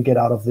that we can get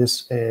out of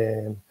this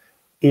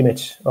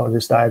image or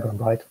this diagram,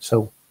 right?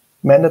 So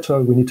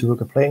mandatory, we need to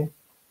book a plane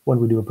when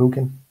we do a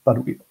booking,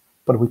 but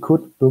we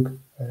could book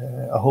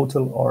a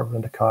hotel or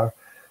rent a car.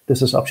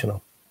 This is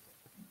optional.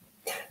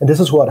 And this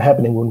is what's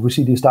happening when we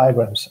see these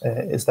diagrams,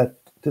 is that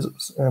this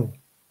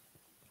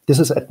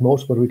is at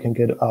most what we can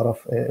get out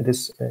of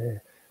this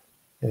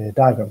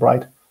diagram,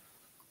 right?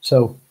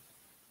 So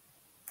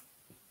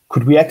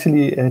could we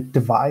actually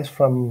devise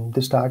from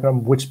this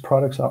diagram which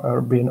products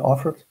are being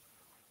offered?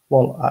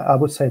 Well, I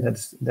would say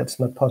that's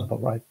not possible,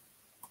 right?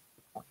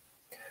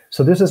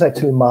 So this is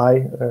actually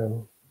my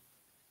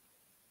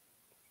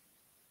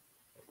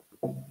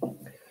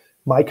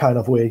kind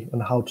of way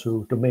on how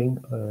to domain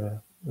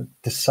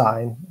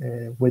design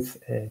with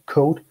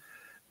code,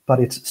 but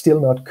it's still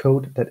not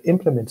code that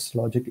implements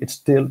logic.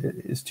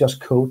 It's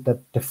just code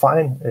that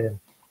define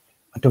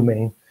a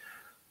domain.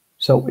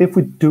 So if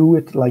we do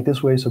it like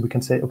this way, so we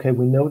can say, okay,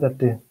 we know that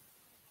the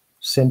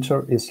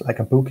center is like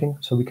a booking.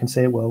 So we can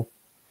say, well,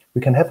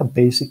 we can have a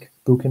basic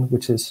booking,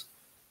 which is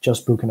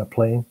just booking a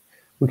plane.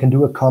 We can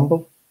do a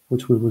combo,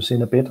 which we will see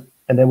in a bit.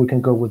 And then we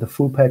can go with the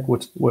full pack,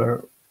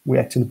 where we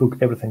actually book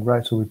everything,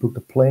 right? So we book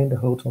the plane, the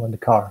hotel, and the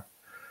car.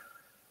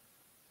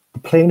 The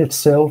plane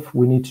itself,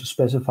 we need to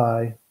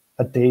specify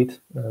a date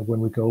when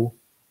we go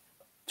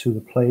to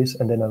the place,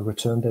 and then a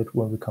return date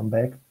when we come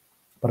back,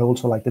 but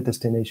also like the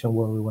destination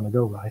where we want to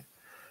go, right?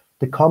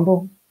 The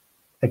combo,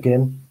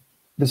 again,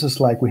 this is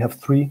like we have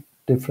 3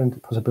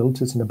 different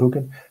possibilities in the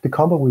booking. The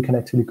combo, we can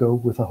actually go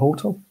with a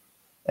hotel,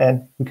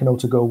 and we can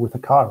also go with a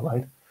car,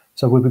 right?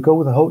 So when we go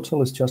with a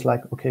hotel, it's just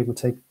like, okay, we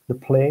take the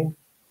plane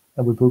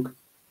and we book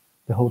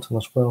the hotel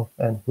as well.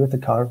 And with the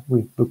car,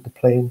 we book the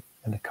plane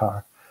and the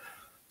car.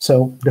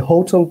 So the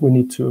hotel, we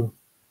need to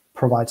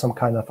provide some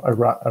kind of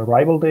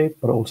arrival date,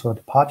 but also a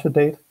departure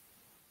date,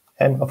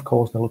 and of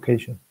course the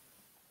location.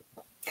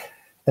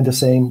 And the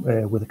same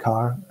with the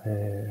car.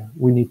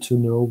 We need to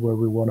know where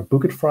we want to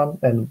book it from,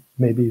 and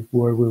maybe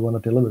where we want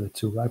to deliver it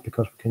to, right?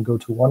 Because we can go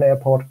to one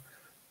airport,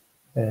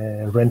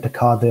 rent a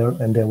car there,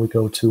 and then we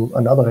go to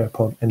another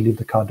airport and leave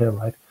the car there,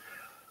 right?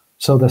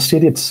 So the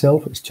city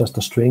itself is just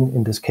a string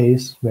in this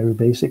case, very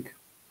basic.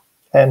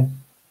 And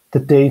the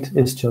date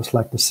is just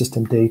like the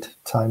system date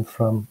time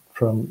from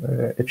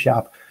F#.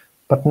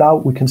 But now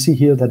we can see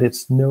here that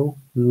it's no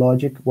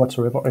logic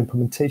whatsoever, or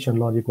implementation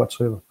logic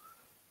whatsoever.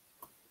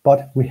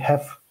 But we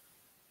have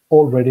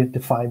already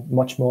defined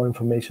much more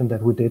information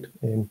than we did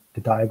in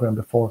the diagram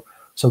before.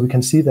 So we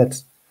can see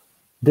that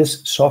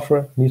this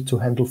software needs to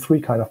handle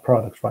 3 kind of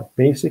products, right?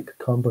 Basic,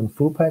 combo, and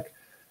full pack.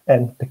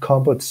 And the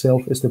combo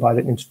itself is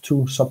divided into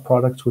 2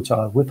 sub-products, which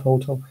are with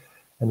hotel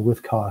and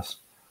with cars.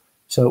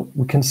 So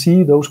we can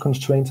see those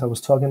constraints I was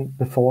talking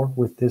before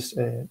with this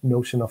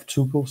notion of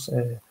tuples,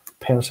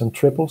 pairs, and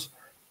triples.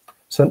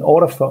 So in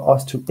order for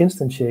us to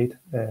instantiate,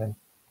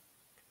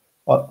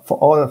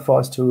 for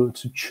us to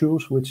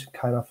choose which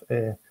kind of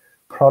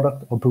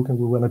product or booking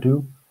we want to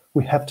do,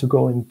 we have to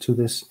go into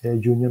this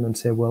union and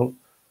say, well,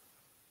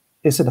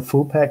 is it a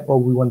full pack, or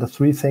we want the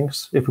 3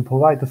 things? If we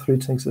provide the 3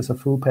 things, it's a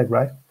full pack,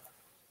 right?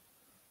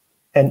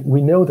 And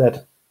we know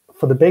that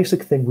for the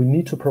basic thing, we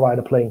need to provide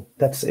a plane.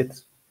 That's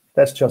it.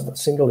 That's just a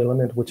single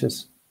element, which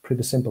is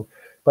pretty simple.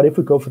 But if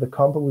we go for the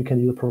combo, we can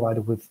either provide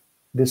it with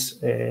this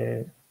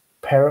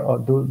pair, or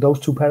those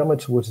 2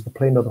 parameters, which is the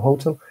plane or the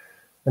hotel,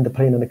 and the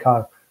plane and the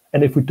car.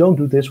 And if we don't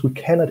do this, we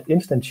cannot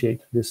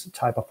instantiate this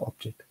type of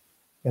object.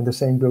 And the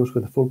same goes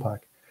with the full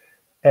pack.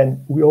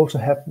 And we also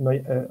have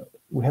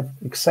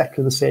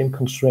exactly the same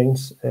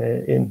constraints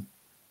in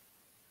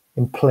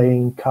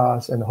plane,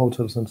 cars, and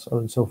hotels, and so on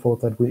and so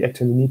forth, that we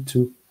actually need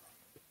to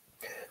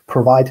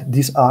provide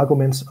these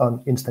arguments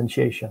on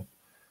instantiation.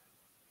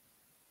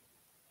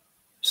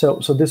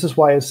 So this is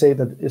why I say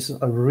that it's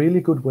a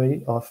really good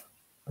way of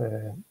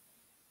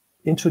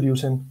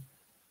introducing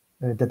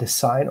the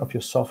design of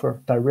your software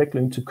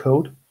directly into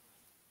code,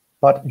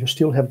 but you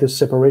still have this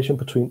separation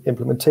between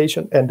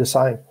implementation and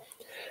design.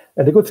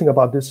 And the good thing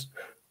about this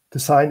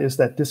design is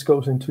that this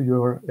goes into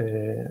your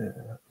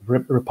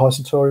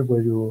repository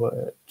where you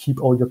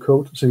keep all your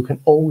code, so you can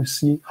always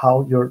see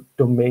how your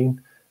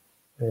domain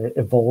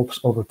evolves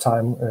over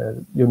time.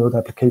 The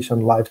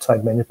application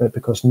lifetime management,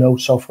 because no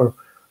software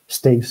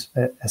stays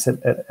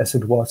as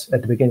it was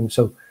at the beginning.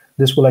 So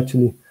this will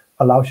actually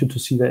allow you to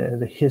see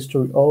the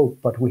history. Oh,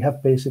 but we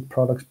have basic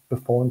products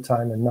before in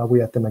time, and now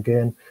we add them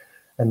again,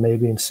 and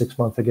maybe in 6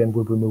 months again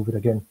we'll remove it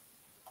again.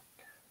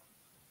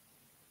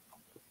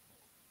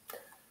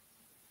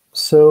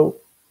 So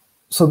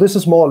this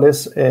is more or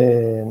less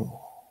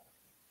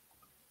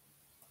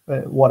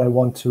what I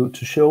want to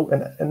show,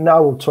 and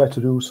now we'll try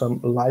to do some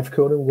live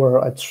coding where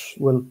I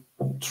will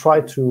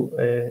try to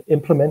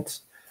implement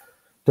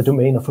the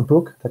domain of a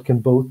book that can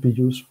both be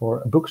used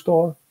for a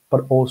bookstore,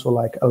 but also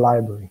like a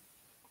library.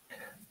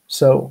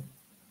 So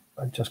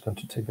I'm just going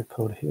to take the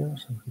code here.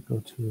 So we go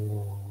to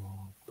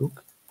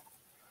book.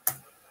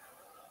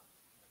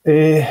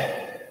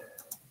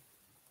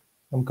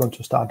 I'm going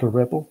to start a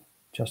REPL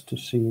just to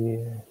see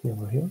here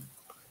or here.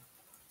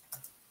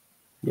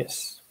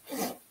 Yes.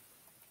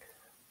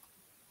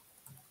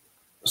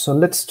 So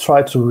let's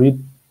try to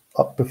read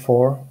up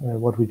before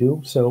what we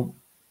do. So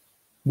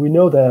we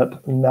know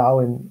that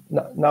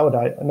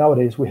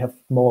nowadays we have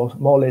more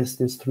or less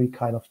these three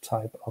kind of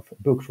type of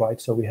books,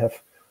 right? So we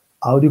have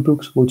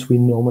audiobooks, which we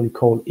normally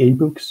call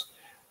e-books.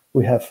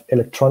 We have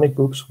electronic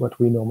books, what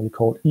we normally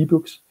call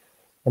e-books.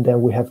 And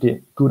then we have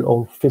the good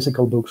old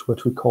physical books,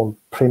 which we call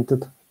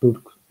printed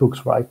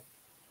books, right?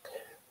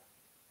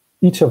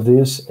 Each of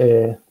these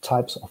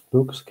types of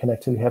books can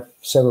actually have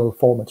several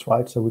formats,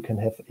 right? So we can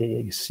have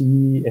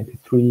AAC,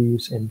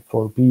 MP3s,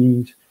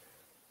 M4Bs,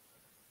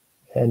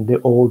 and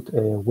the old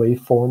WAV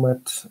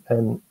format.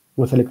 And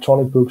with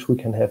electronic books, we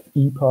can have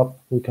EPUB,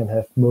 we can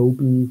have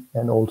MOBI,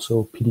 and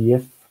also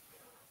PDF.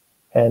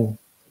 And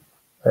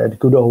the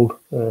good old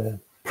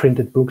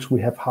printed books,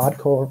 we have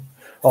hardcover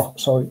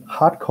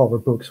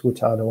books,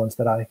 which are the ones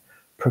that I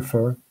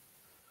prefer,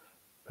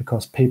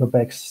 because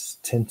paperbacks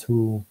tend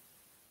to,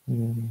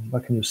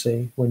 what can you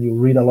say? When you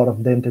read a lot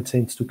of them, they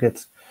tend to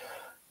get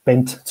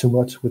bent too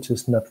much, which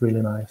is not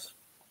really nice.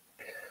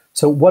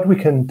 So what we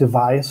can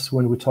devise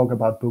when we talk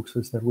about books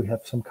is that we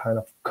have some kind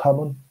of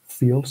common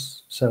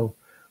fields. So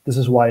this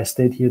is why I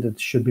state here that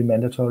it should be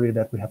mandatory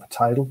that we have a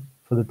title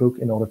for the book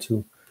in order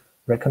to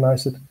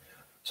recognize it.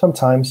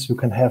 Sometimes you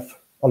can have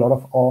a lot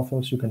of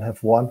authors, you can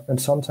have one, and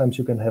sometimes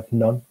you can have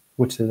none,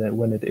 which is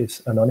when it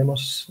is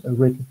anonymous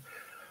written.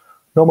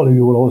 Normally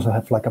you will also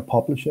have like a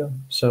publisher,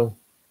 so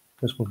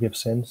this will give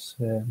sense.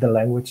 The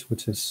language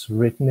which is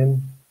written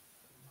in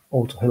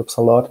also helps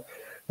a lot.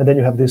 And then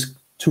you have this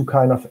two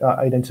kind of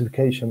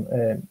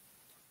identification,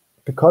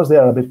 because they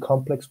are a bit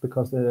complex,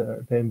 because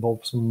they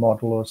involve some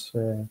modulars.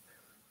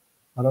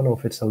 I don't know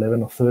if it's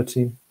 11 or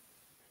 13.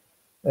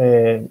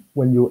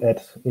 When you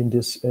add in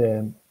this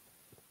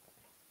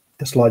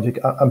logic,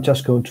 I'm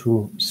just going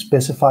to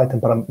specify them,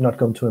 but I'm not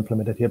going to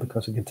implement it here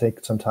because it can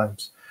take some time.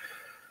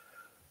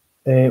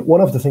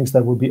 One of the things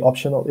that will be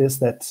optional is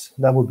that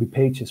will be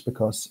pages,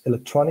 because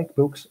electronic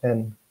books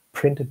and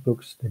printed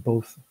books, they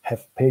both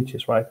have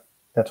pages, right?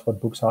 That's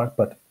what books are.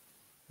 But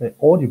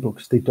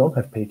audiobooks, they don't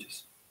have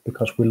pages,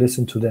 because we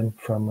listen to them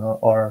from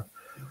our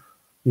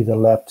either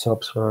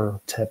laptops or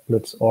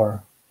tablets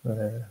or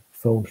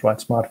phones, right?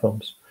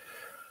 Smartphones.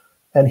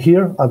 And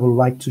here I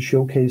would like to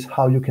showcase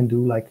how you can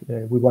do, like,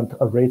 we want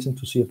a rating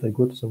to see if they're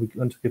good. So we're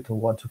going to give them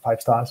 1 to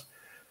 5 stars.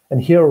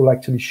 And here I will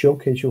actually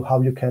showcase you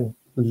how you can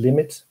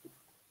limit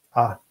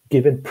a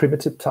given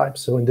primitive type.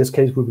 So in this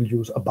case, we will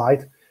use a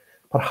byte.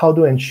 But how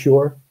do I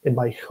ensure in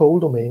my whole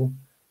domain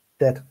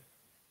that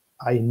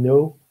I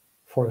know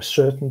for a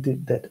certainty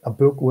that a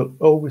book will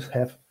always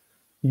have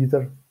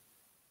either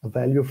a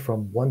value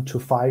from 1 to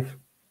 5,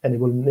 and it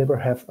will never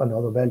have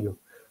another value.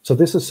 So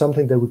this is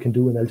something that we can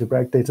do in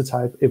algebraic data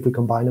type if we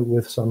combine it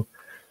with some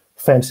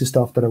fancy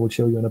stuff that I will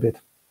show you in a bit.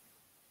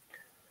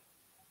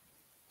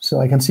 So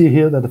I can see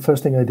here that the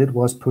first thing I did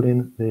was put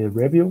in the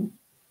review,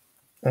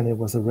 and it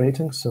was a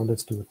rating. So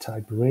let's do a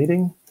type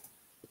rating,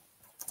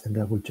 and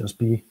that will just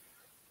be.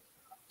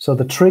 So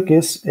the trick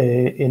is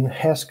in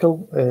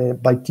Haskell,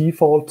 by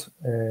default,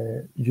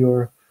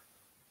 your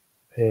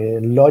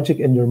logic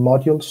in your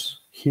modules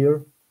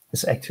here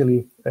is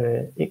actually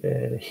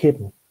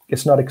hidden.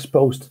 It's not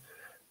exposed.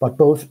 But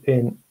both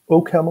in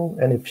OCaml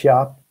and in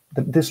Sharp,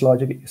 this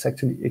logic is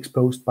actually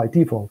exposed by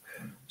default.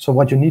 So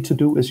what you need to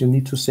do is you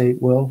need to say,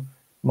 well,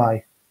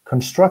 my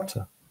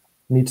constructor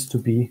needs to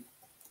be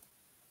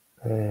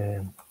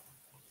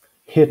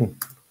hidden.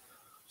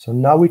 So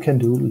now we can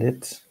do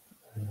let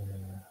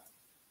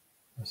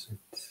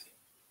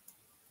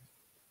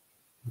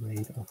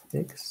rate of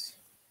x,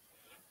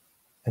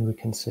 and we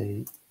can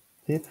say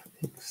if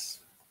x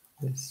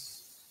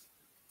is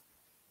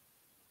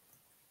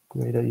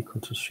greater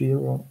equal to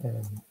 0,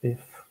 and if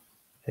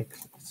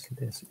x is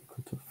less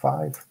equal to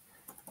 5,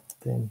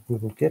 then we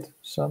will get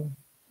some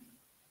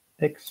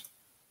x.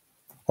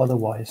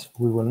 Otherwise,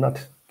 we will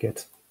not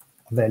get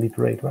a valid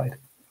rate, right?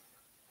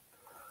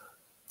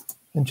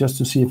 And just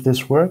to see if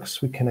this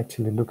works, we can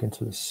actually look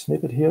into the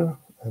snippet here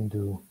and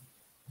do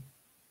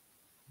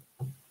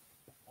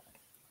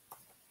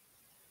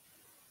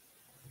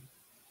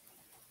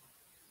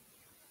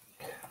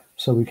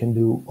so we can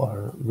do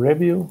our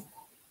review,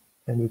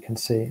 and we can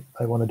say,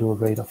 I want to do a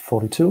rate of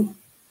 42.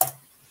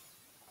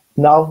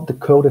 Now the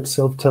code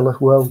itself tells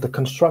us, well, the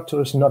constructor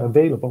is not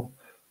available.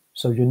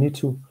 So you need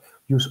to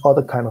use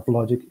other kind of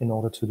logic in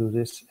order to do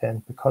this.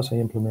 And because I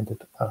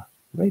implemented a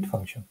rate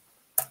function,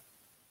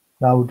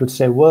 now we would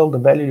say, well, the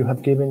value you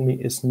have given me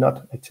is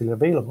not actually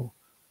available.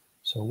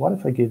 So what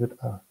if I give it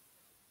a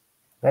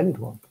valid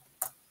one?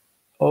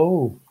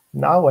 Oh,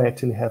 now I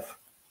actually have,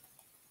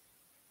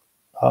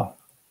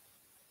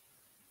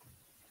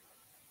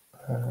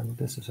 and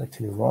this is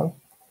actually wrong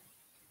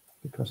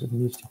because it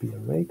needs to be a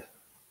rate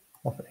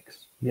of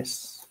x.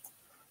 Yes.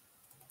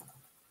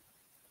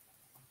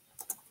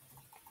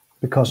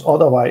 Because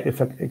otherwise,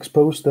 if I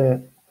expose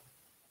the,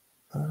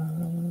 I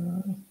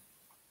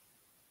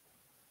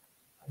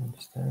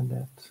understand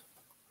that.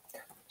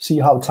 See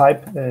how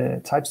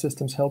type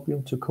systems help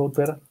you to code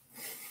better?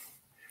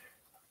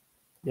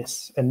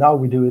 Yes, and now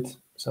we do it.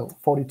 So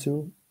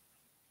 42,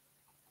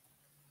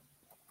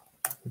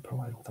 we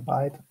provide with a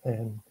byte,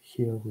 and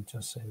here we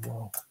just say,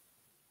 wow.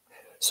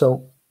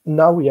 So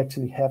now we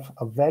actually have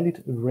a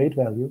valid rate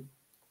value,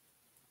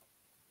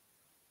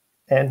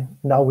 and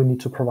now we need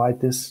to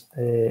provide this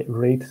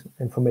rate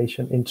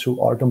information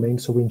into our domain,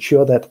 so we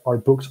ensure that our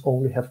books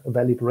only have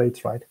valid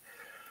rates, right?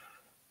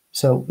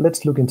 So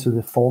let's look into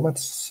the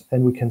formats,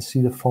 and we can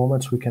see the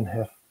formats. We can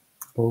have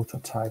both the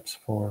types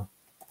for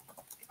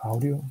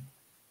audio,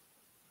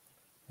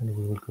 and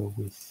we will go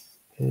with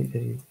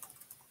AA,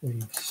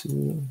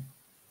 AC,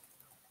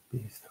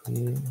 B3,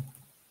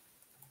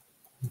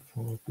 and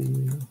 4B.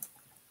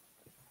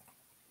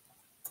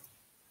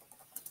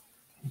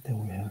 And then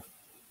we have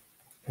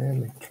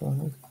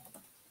electronic,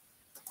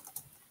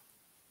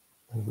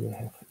 and we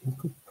have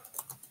input,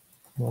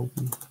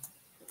 mobile,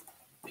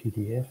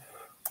 PDF,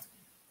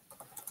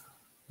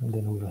 and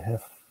then we will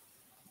have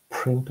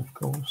print, of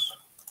course,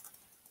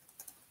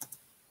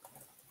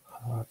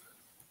 hard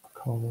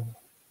cover,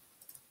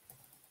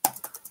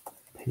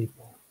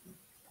 paper,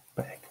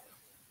 bag.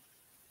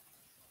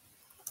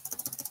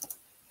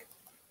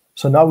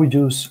 So now we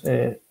use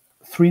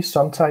 3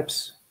 sum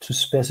types to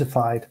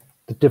specify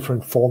the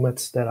different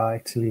formats that are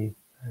actually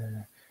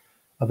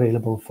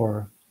available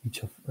for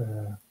each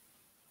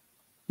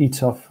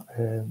of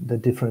the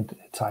different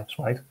types,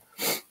 right?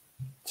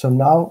 So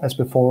now, as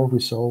before, we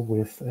saw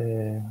with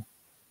the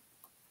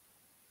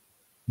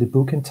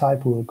booking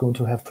type, we're going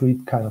to have three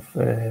kind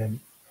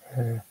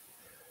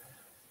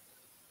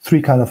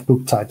of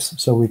book types.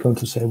 So we're going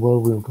to say, well,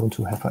 we're going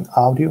to have an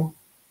audio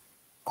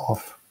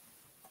of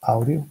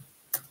audio.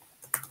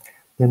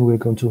 Then we're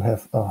going to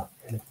have a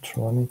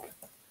electronic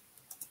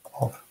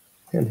of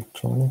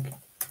electronic.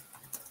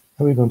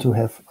 And we're going to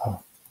have a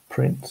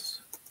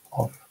print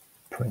of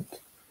print.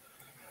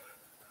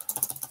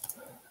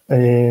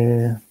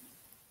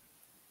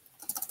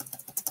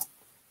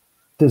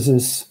 This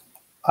is,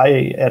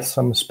 I add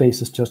some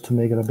spaces just to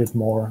make it a bit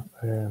more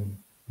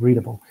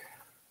readable.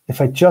 If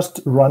I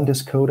just run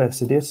this code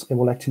as it is, it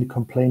will actually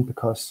complain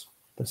because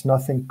there's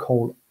nothing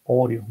called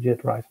audio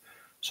yet, right?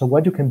 So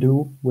what you can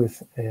do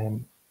with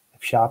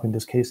F# in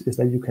this case is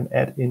that you can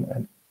add in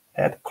an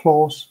add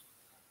clause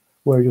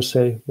where you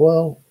say,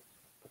 well,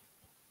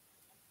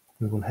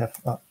 we will have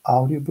an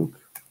audiobook,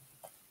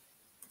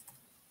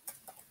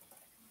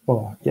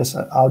 or yes,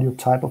 an audio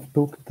type of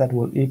book that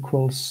will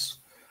equals,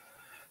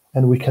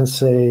 and we can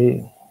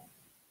say,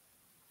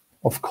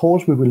 of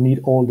course, we will need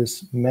all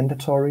this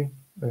mandatory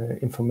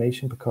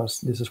information because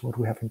this is what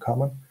we have in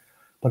common,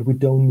 but we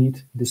don't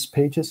need these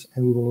pages,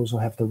 and we will also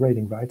have the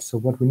rating, right? So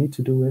what we need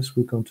to do is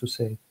we're going to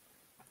say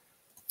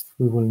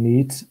we will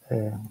need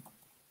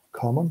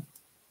common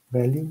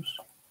values,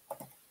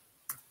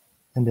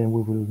 and then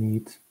we will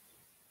need,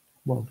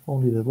 well,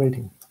 only the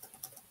rating,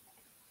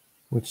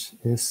 which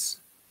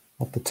is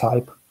of the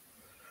type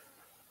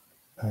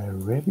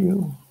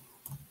review,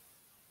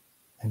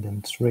 and then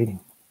it's rating.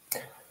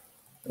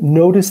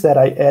 Notice that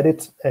I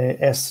added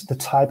as the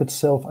type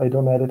itself, I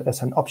don't add it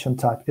as an option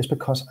type. It's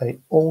because I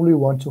only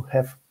want to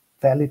have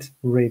valid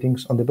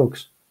ratings on the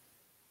books.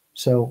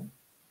 So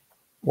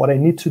what I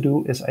need to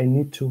do is I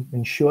need to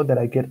ensure that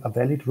I get a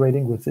valid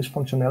rating with this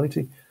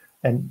functionality.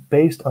 And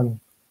based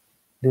on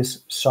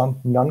this sum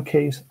none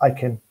case, I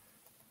can,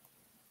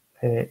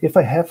 if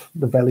I have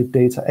the valid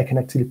data, I can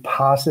actually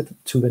pass it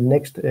to the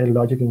next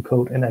logic in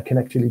code, and I can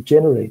actually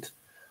generate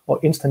or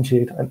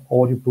instantiate an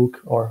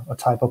audiobook or a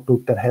type of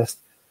book that has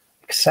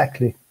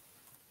exactly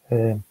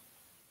a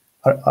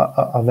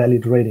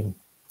valid rating.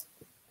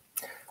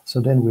 So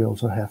then we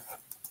also have,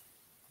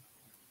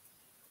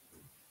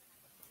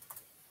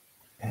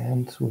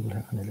 and we will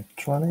have an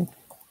electronic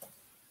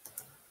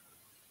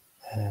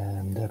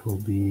And that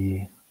will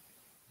be,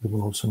 we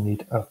will also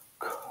need a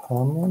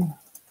common.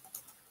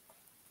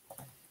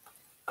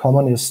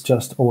 Common is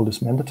just all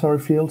these mandatory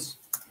fields.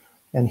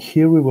 And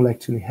here we will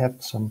actually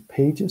have some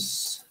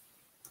pages.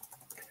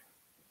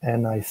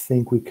 And I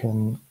think we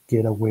can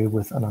get away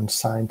with an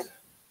unsigned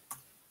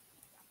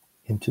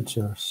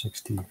integer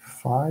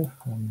 65.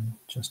 And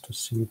just to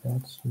see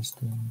that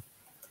system,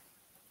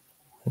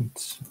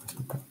 let's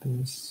look at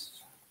this.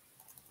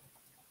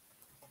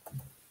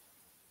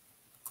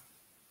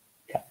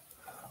 Yeah,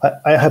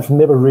 I have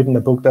never written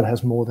a book that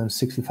has more than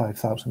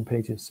 65,000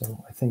 pages,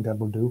 so I think that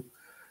will do.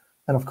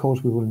 And of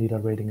course, we will need a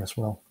rating as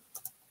well.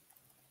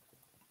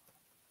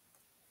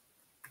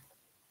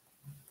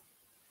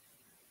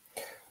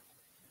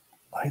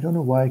 I don't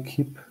know why I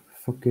keep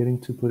forgetting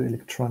to put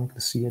electronic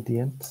C at the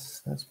end.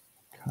 That's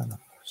kind of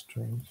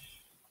strange.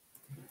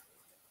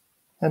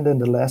 And then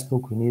the last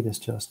book we need is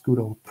just good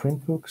old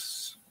print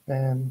books.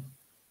 And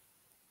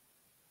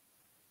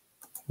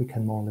we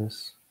can more or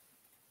less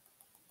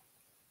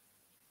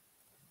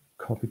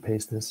copy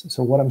paste this.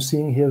 So what I'm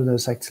seeing here,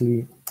 there's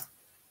actually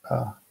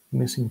a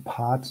missing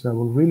part. So I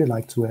would really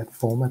like to add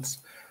formats.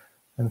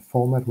 And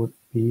format would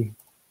be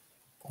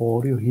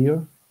audio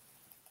here.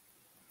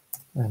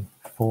 And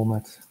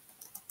format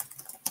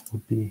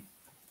would be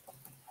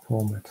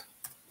format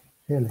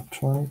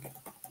electronic.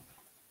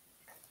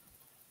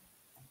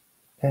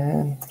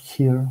 And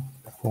here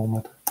the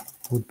format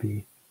would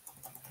be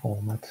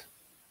format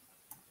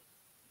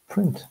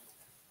print.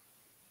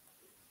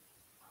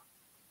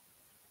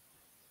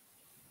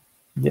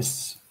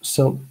 Yes,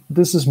 so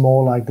this is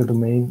more like the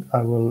domain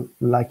I will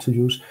like to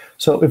use.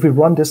 So if we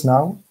run this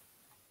now,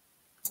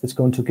 it's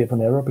going to give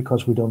an error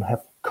because we don't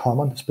have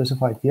common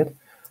specified yet.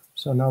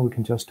 So now we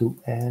can just do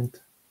and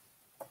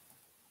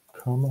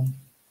common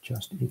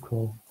just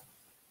equal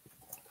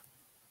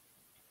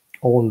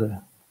all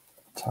the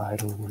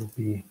title will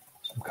be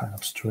some kind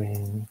of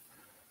string,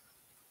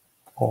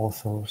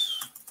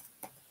 authors,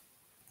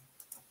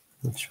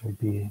 which would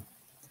be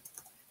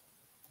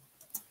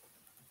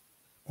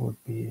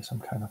some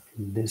kind of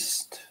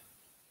list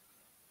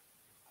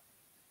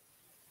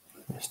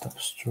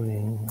of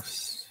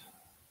strings,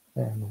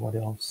 and what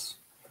else?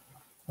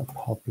 A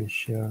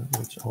publisher,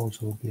 which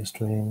also will be a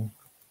string.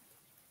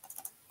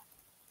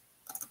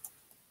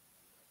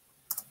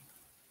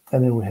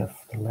 And then we have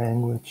the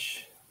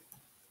language,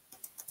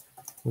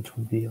 which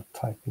will be of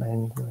type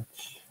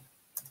language.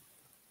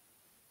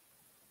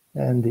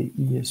 And the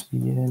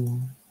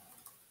ISBN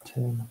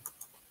 10.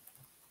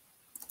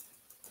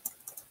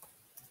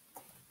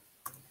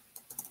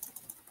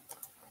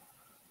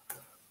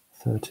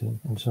 '13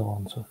 and so on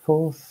and so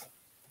forth.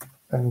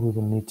 And we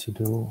will need to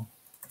do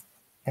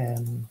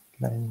and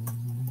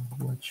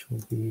language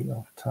will be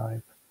of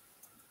type,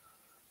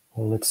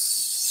 well, it's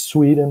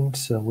Sweden,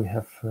 so we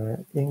have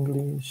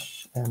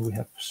English and we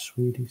have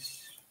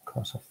Swedish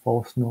because of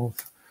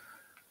foss-north,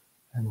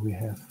 and we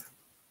have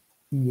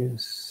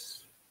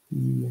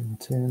ESBN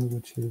 10,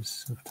 which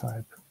is of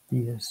type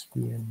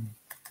ESBN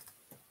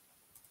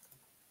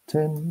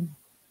 10.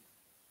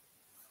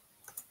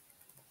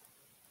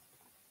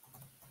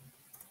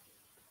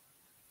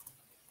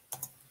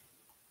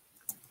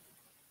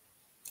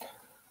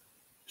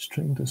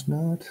 String does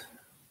not.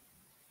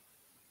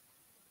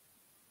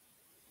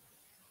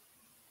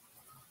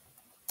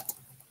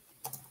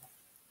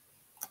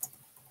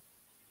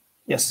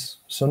 Yes,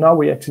 so now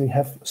we actually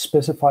have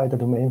specified the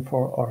domain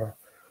for our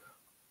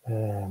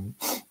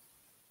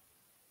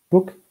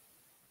book.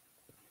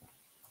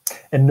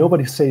 And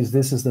nobody says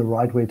this is the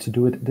right way to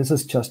do it. This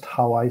is just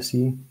how I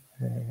see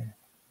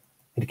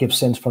it gives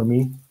sense for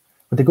me.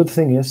 But the good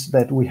thing is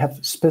that we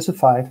have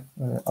specified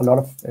a lot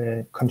of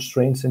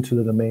constraints into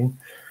the domain.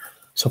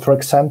 So for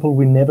example,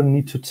 we never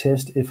need to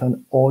test if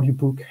an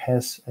audiobook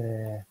has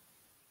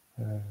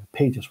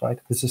pages, right?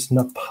 This is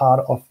not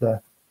part of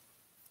the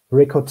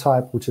record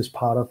type, which is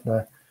part of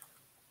the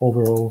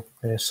overall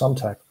sum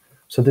type.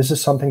 So this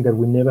is something that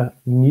we never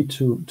need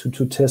to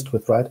test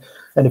with, right?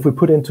 And if we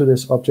put into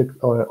this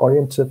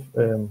object-oriented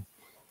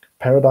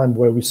paradigm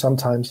where we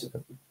sometimes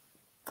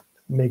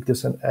make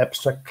this an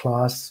abstract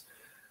class,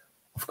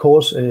 of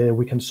course,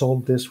 we can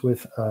solve this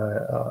with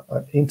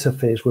an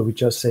interface where we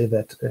just say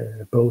that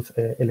both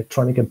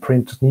electronic and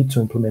print need to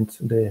implement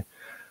the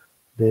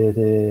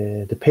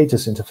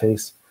pages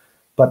interface.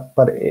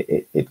 But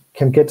it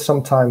can get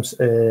sometimes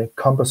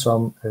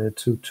cumbersome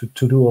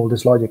to do all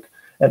this logic.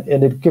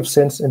 And it gives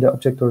sense in the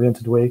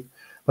object-oriented way.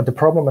 But the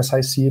problem, as I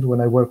see it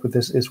when I work with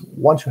this, is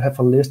once you have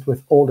a list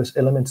with all these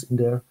elements in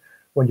there,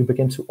 when you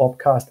begin to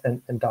upcast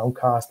and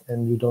downcast,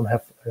 and you don't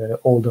have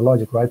all the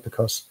logic, right?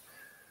 Because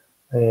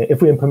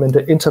if we implement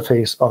the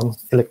interface on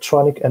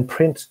electronic and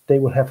print, they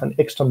will have an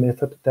extra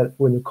method that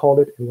when you call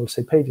it, it will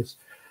say pages.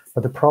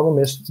 But the problem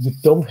is you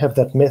don't have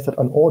that method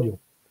on audio.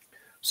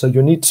 So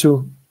you need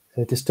to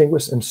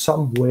distinguish in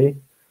some way.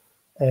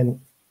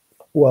 And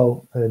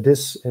well,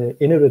 this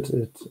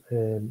inherited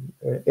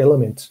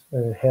element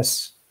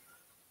has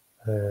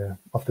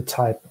of the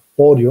type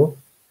audio.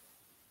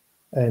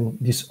 and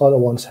these other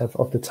ones have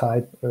of the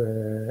type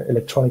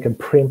electronic and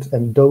print,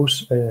 and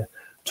those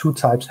two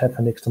types have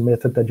an extra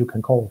method that you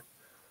can call.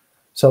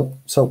 So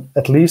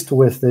at least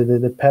with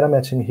the pattern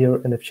matching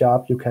here in F#,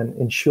 you can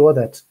ensure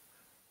that,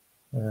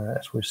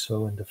 as we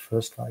saw in the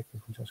first slide,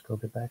 if we just go a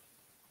bit back,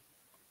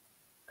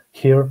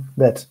 here,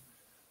 that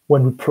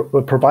when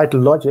we provide the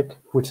logic,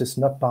 which is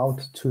not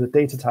bound to the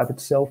data type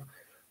itself,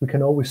 we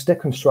can always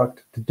deconstruct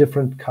the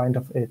different kind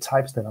of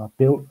types that are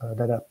built,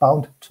 that are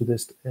bound to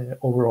this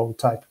overall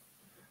type.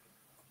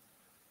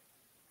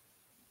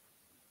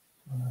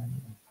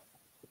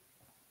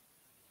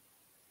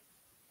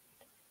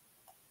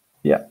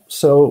 Yeah,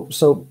 so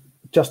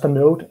just a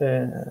note,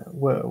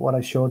 what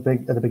I showed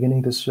at the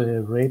beginning, this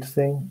rate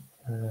thing.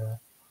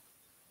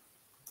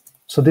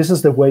 So this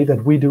is the way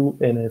that we do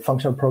in a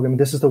functional programming.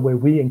 This is the way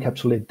we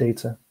encapsulate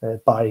data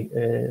by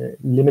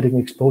limiting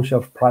exposure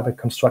of private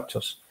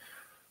constructors.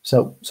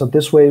 So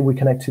this way we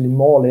can actually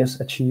more or less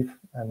achieve,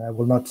 and I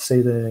will not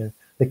say the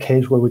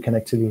case where we can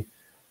actually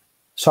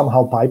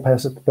somehow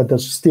bypass it, but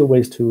there's still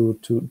ways to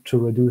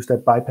reduce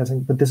that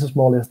bypassing. But this is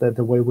more or less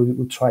the way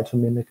we try to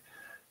mimic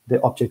the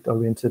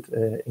object-oriented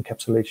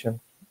encapsulation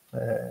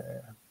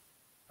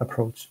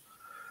approach.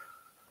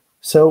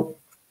 So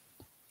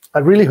I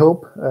really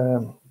hope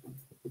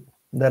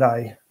that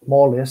I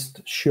more or less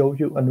show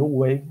you a new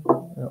way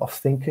of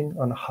thinking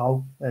on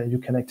how you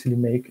can actually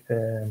make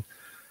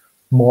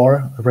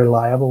more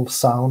reliable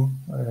sound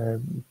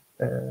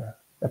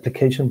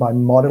application by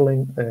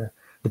modeling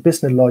the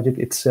business logic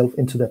itself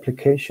into the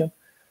application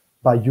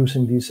by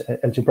using these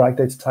algebraic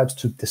data types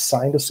to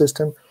design the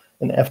system,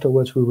 and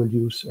afterwards we will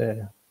use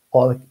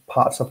all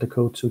parts of the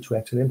code to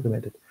actually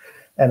implement it.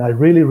 And I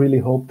really, really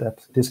hope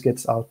that this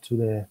gets out to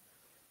the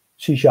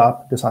C#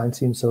 design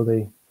team, so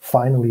they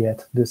finally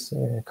add this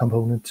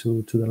component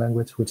to the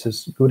language, which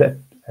is good at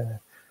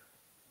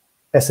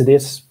as it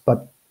is,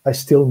 but I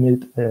still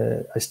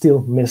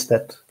miss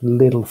that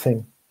little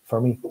thing for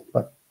me.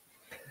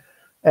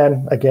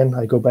 And again,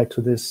 I go back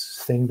to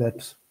this thing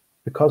that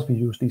because we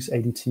use these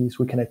ADTs,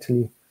 we can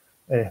actually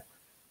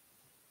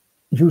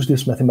use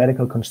these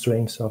mathematical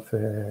constraints of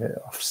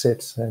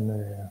sets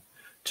and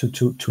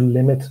to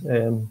limit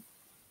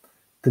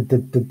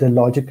the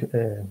logic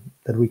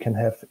that we can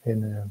have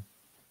in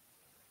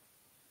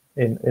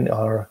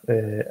our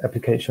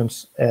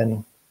applications.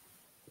 And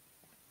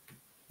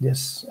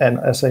yes, and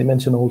as I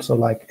mentioned also,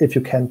 like if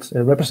you can't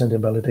represent a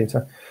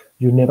validator,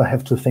 you never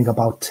have to think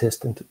about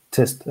test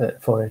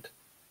for it.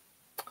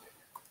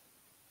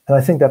 And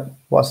I think that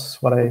was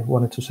what I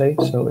wanted to say.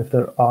 So if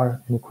there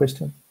are any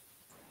questions.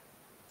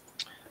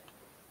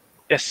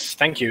 Yes,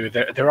 thank you.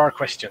 There are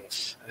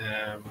questions.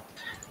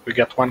 We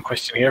got one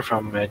question here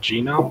from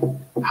Gina.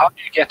 How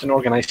do you get an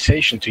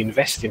organization to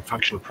invest in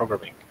functional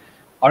programming?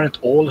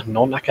 Aren't all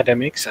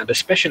non-academics and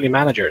especially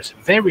managers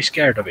very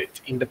scared of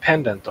it,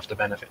 independent of the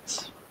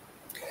benefits?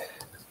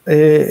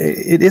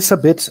 It is a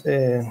bit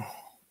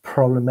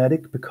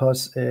problematic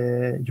because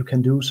you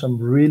can do some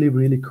really,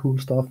 really cool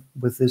stuff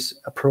with this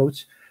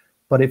approach.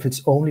 But if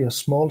it's only a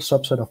small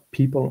subset of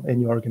people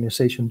in your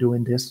organization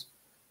doing this,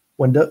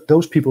 when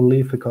those people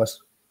leave,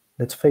 because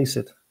let's face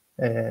it,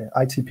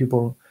 IT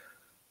people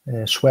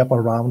swap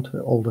around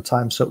all the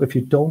time. So if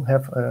you don't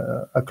have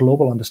a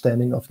global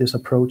understanding of this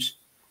approach,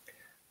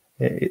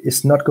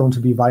 it's not going to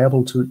be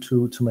viable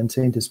to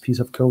maintain this piece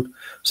of code.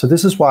 So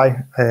this is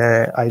why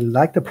I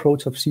like the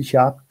approach of C#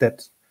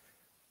 that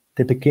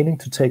they're beginning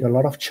to take a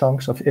lot of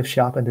chunks of F#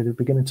 and they're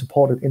beginning to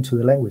port it into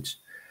the language.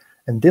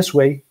 And this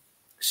way,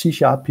 C#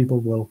 people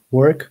will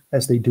work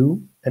as they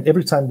do. And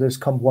every time there's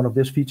come one of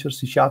these features,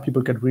 C#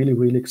 people get really,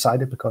 really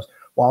excited because,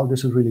 wow,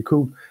 this is really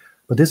cool.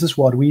 But this is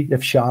what we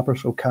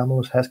F-sharpers or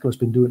Camels, Haskell's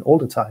been doing all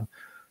the time.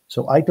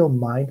 So I don't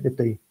mind if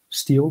they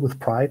steal with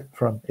pride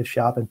from F#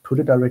 and put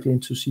it directly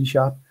into C#,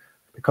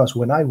 because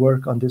when I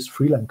work on these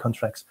freelance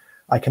contracts,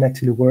 I can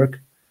actually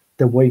work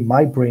the way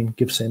my brain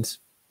gives sense.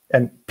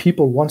 And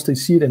people, once they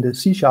see it in the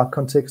C#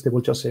 context, they will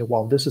just say,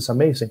 wow, this is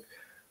amazing.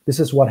 This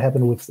is what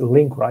happened with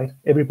Link, right?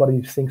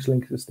 Everybody thinks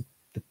Link is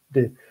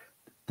the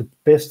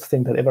best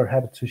thing that ever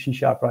happened to C#,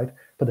 right?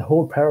 But the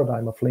whole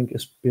paradigm of Link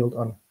is built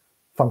on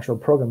functional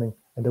programming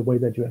and the way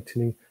that you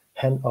actually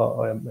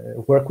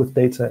work with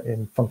data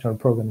in functional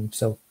programming.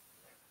 So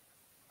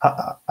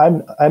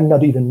I'm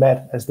not even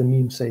mad, as the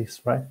meme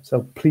says, right?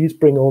 So please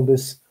bring all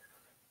this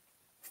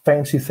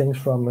fancy things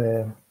from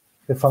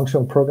the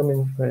functional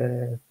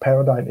programming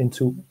paradigm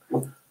into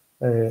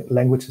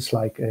languages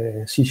like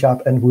C#,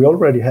 and we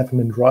already have them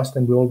in Rust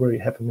and we already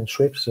have them in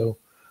Swift. So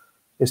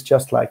it's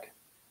just like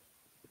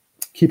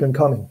keep them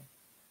coming.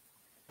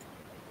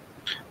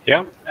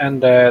 Yeah,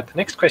 and the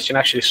next question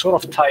actually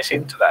sort of ties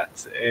into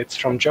that. It's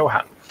from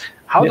Johan.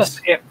 How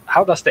does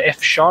the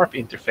F#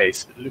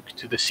 interface look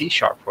to the C#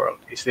 world?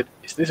 Is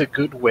this a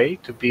good way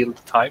to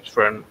build types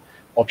for an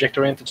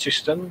object-oriented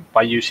system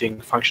by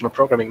using functional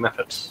programming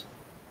methods?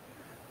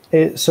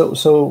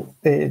 So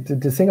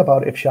the thing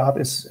about F#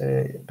 is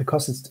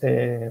because it's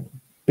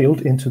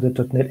built into the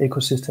 .NET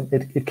ecosystem,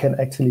 it can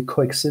actually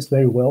coexist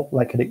very well.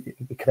 Like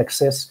it can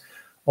access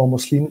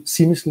almost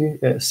seamlessly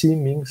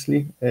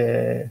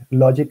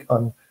logic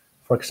on,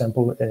 for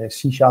example,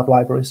 C#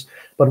 libraries.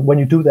 But when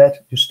you do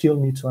that, you still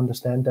need to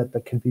understand that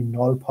there can be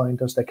null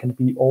pointers, there can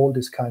be all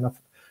this kind of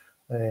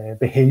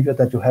behavior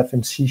that you have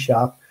in C#.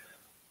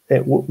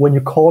 When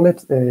you call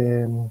it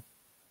in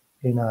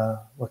a,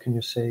 what can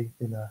you say,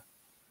 in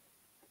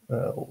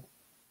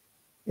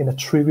a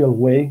trivial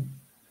way,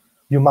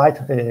 you might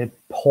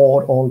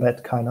port all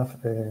that kind of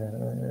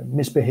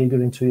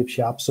misbehavior into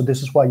F#. So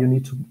this is why you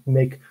need to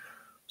make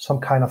some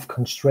kind of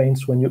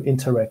constraints when you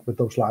interact with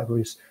those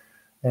libraries.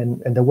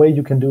 And the way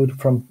you can do it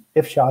from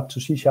F# to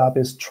C#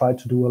 is try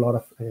to do a lot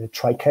of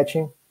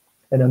try-catching.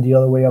 And then the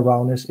other way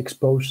around is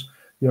expose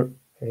your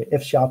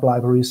F#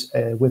 libraries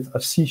with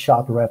a C#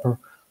 wrapper,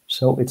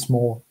 so it's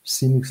more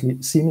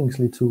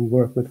seamlessly to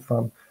work with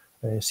from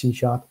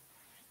C#.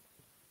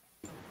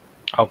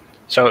 Oh,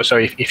 so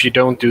if you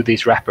don't do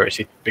these wrappers,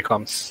 it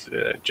becomes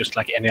just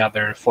like any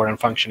other foreign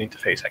function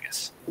interface, I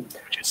guess.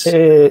 Which is,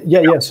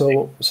 yeah.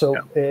 So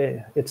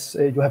it's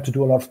you have to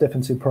do a lot of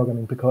defensive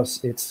programming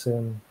because it's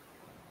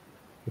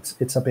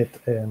a bit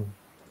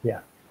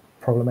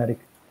problematic,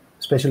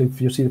 especially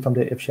if you see it from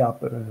the F#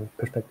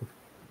 perspective.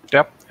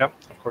 Yeah,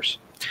 of course.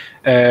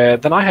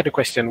 Then I had a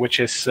question, which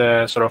is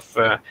sort of,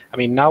 I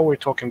mean, now we're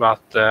talking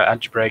about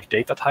algebraic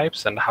data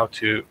types and how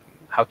to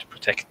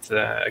protect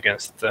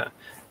against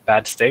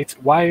bad states.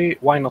 Why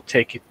not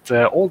take it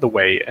all the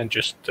way and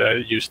just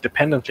use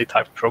dependently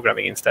typed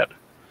programming instead,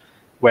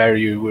 where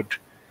you would?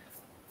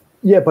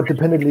 Yeah, but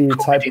dependently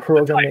typed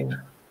programming.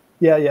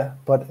 Yeah,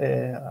 but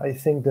I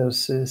think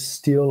there's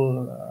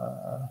still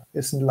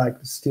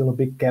still a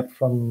big gap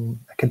from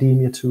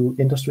academia to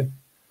industry.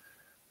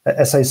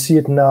 As I see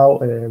it now,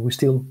 we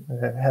still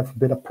have a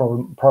bit of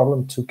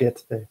problem to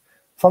get a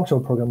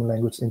functional programming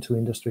language into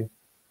industry.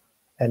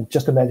 And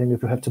just imagine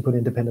if you have to put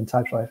independent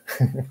types, right?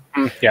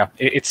 Yeah,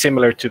 it's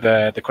similar to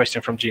the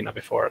question from Gina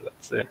before.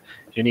 That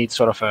you need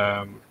sort of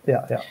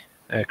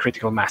a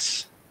critical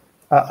mass.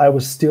 I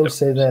would still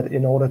say that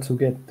in order to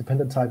get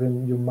dependent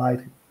typing, you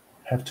might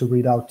have to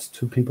read out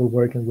to people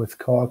working with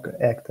Cog,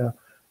 Acta,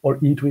 or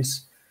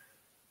Idris.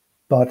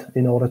 But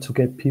in order to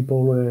get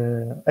people,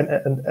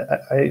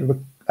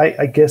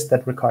 I guess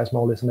that requires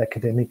more or less an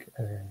academic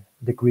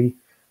degree.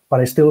 But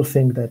I still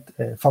think that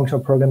functional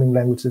programming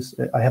languages,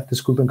 I have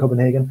this group in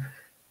Copenhagen,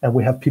 and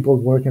we have people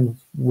working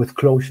with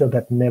Clojure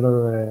that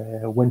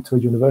never went to a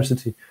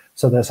university.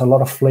 So there's a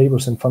lot of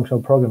flavors in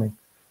functional programming.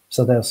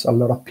 So there's a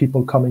lot of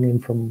people coming in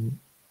from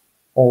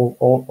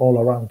all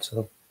around.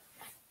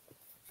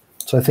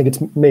 So I think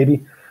it's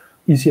maybe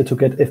easier to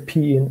get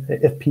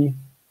FP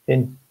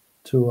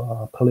into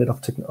a palette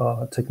of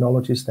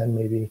technologies than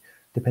maybe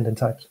dependent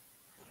types.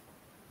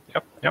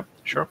 Yep,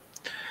 sure.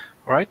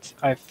 All right,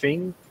 I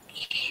think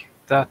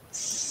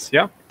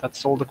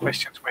that's all the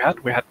questions we had.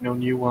 We had no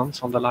new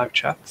ones on the live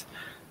chat.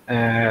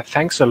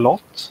 Thanks a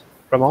lot,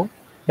 Ramón.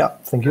 Yeah,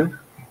 thank you.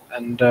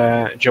 And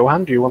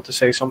Johan, do you want to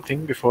say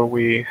something before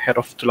we head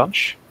off to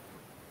lunch?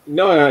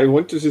 No, I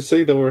wanted to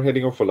say that we're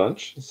heading off for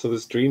lunch. So the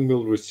stream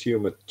will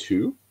resume at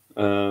 2.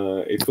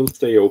 It will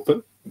stay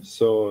open.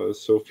 So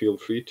feel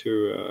free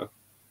to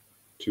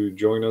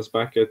join us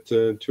back at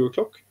 2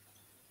 o'clock.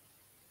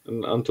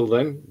 And until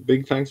then,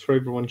 big thanks for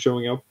everyone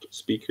showing up,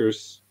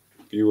 speakers,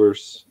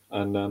 viewers,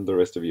 and the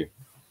rest of you.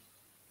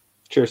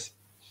 Cheers.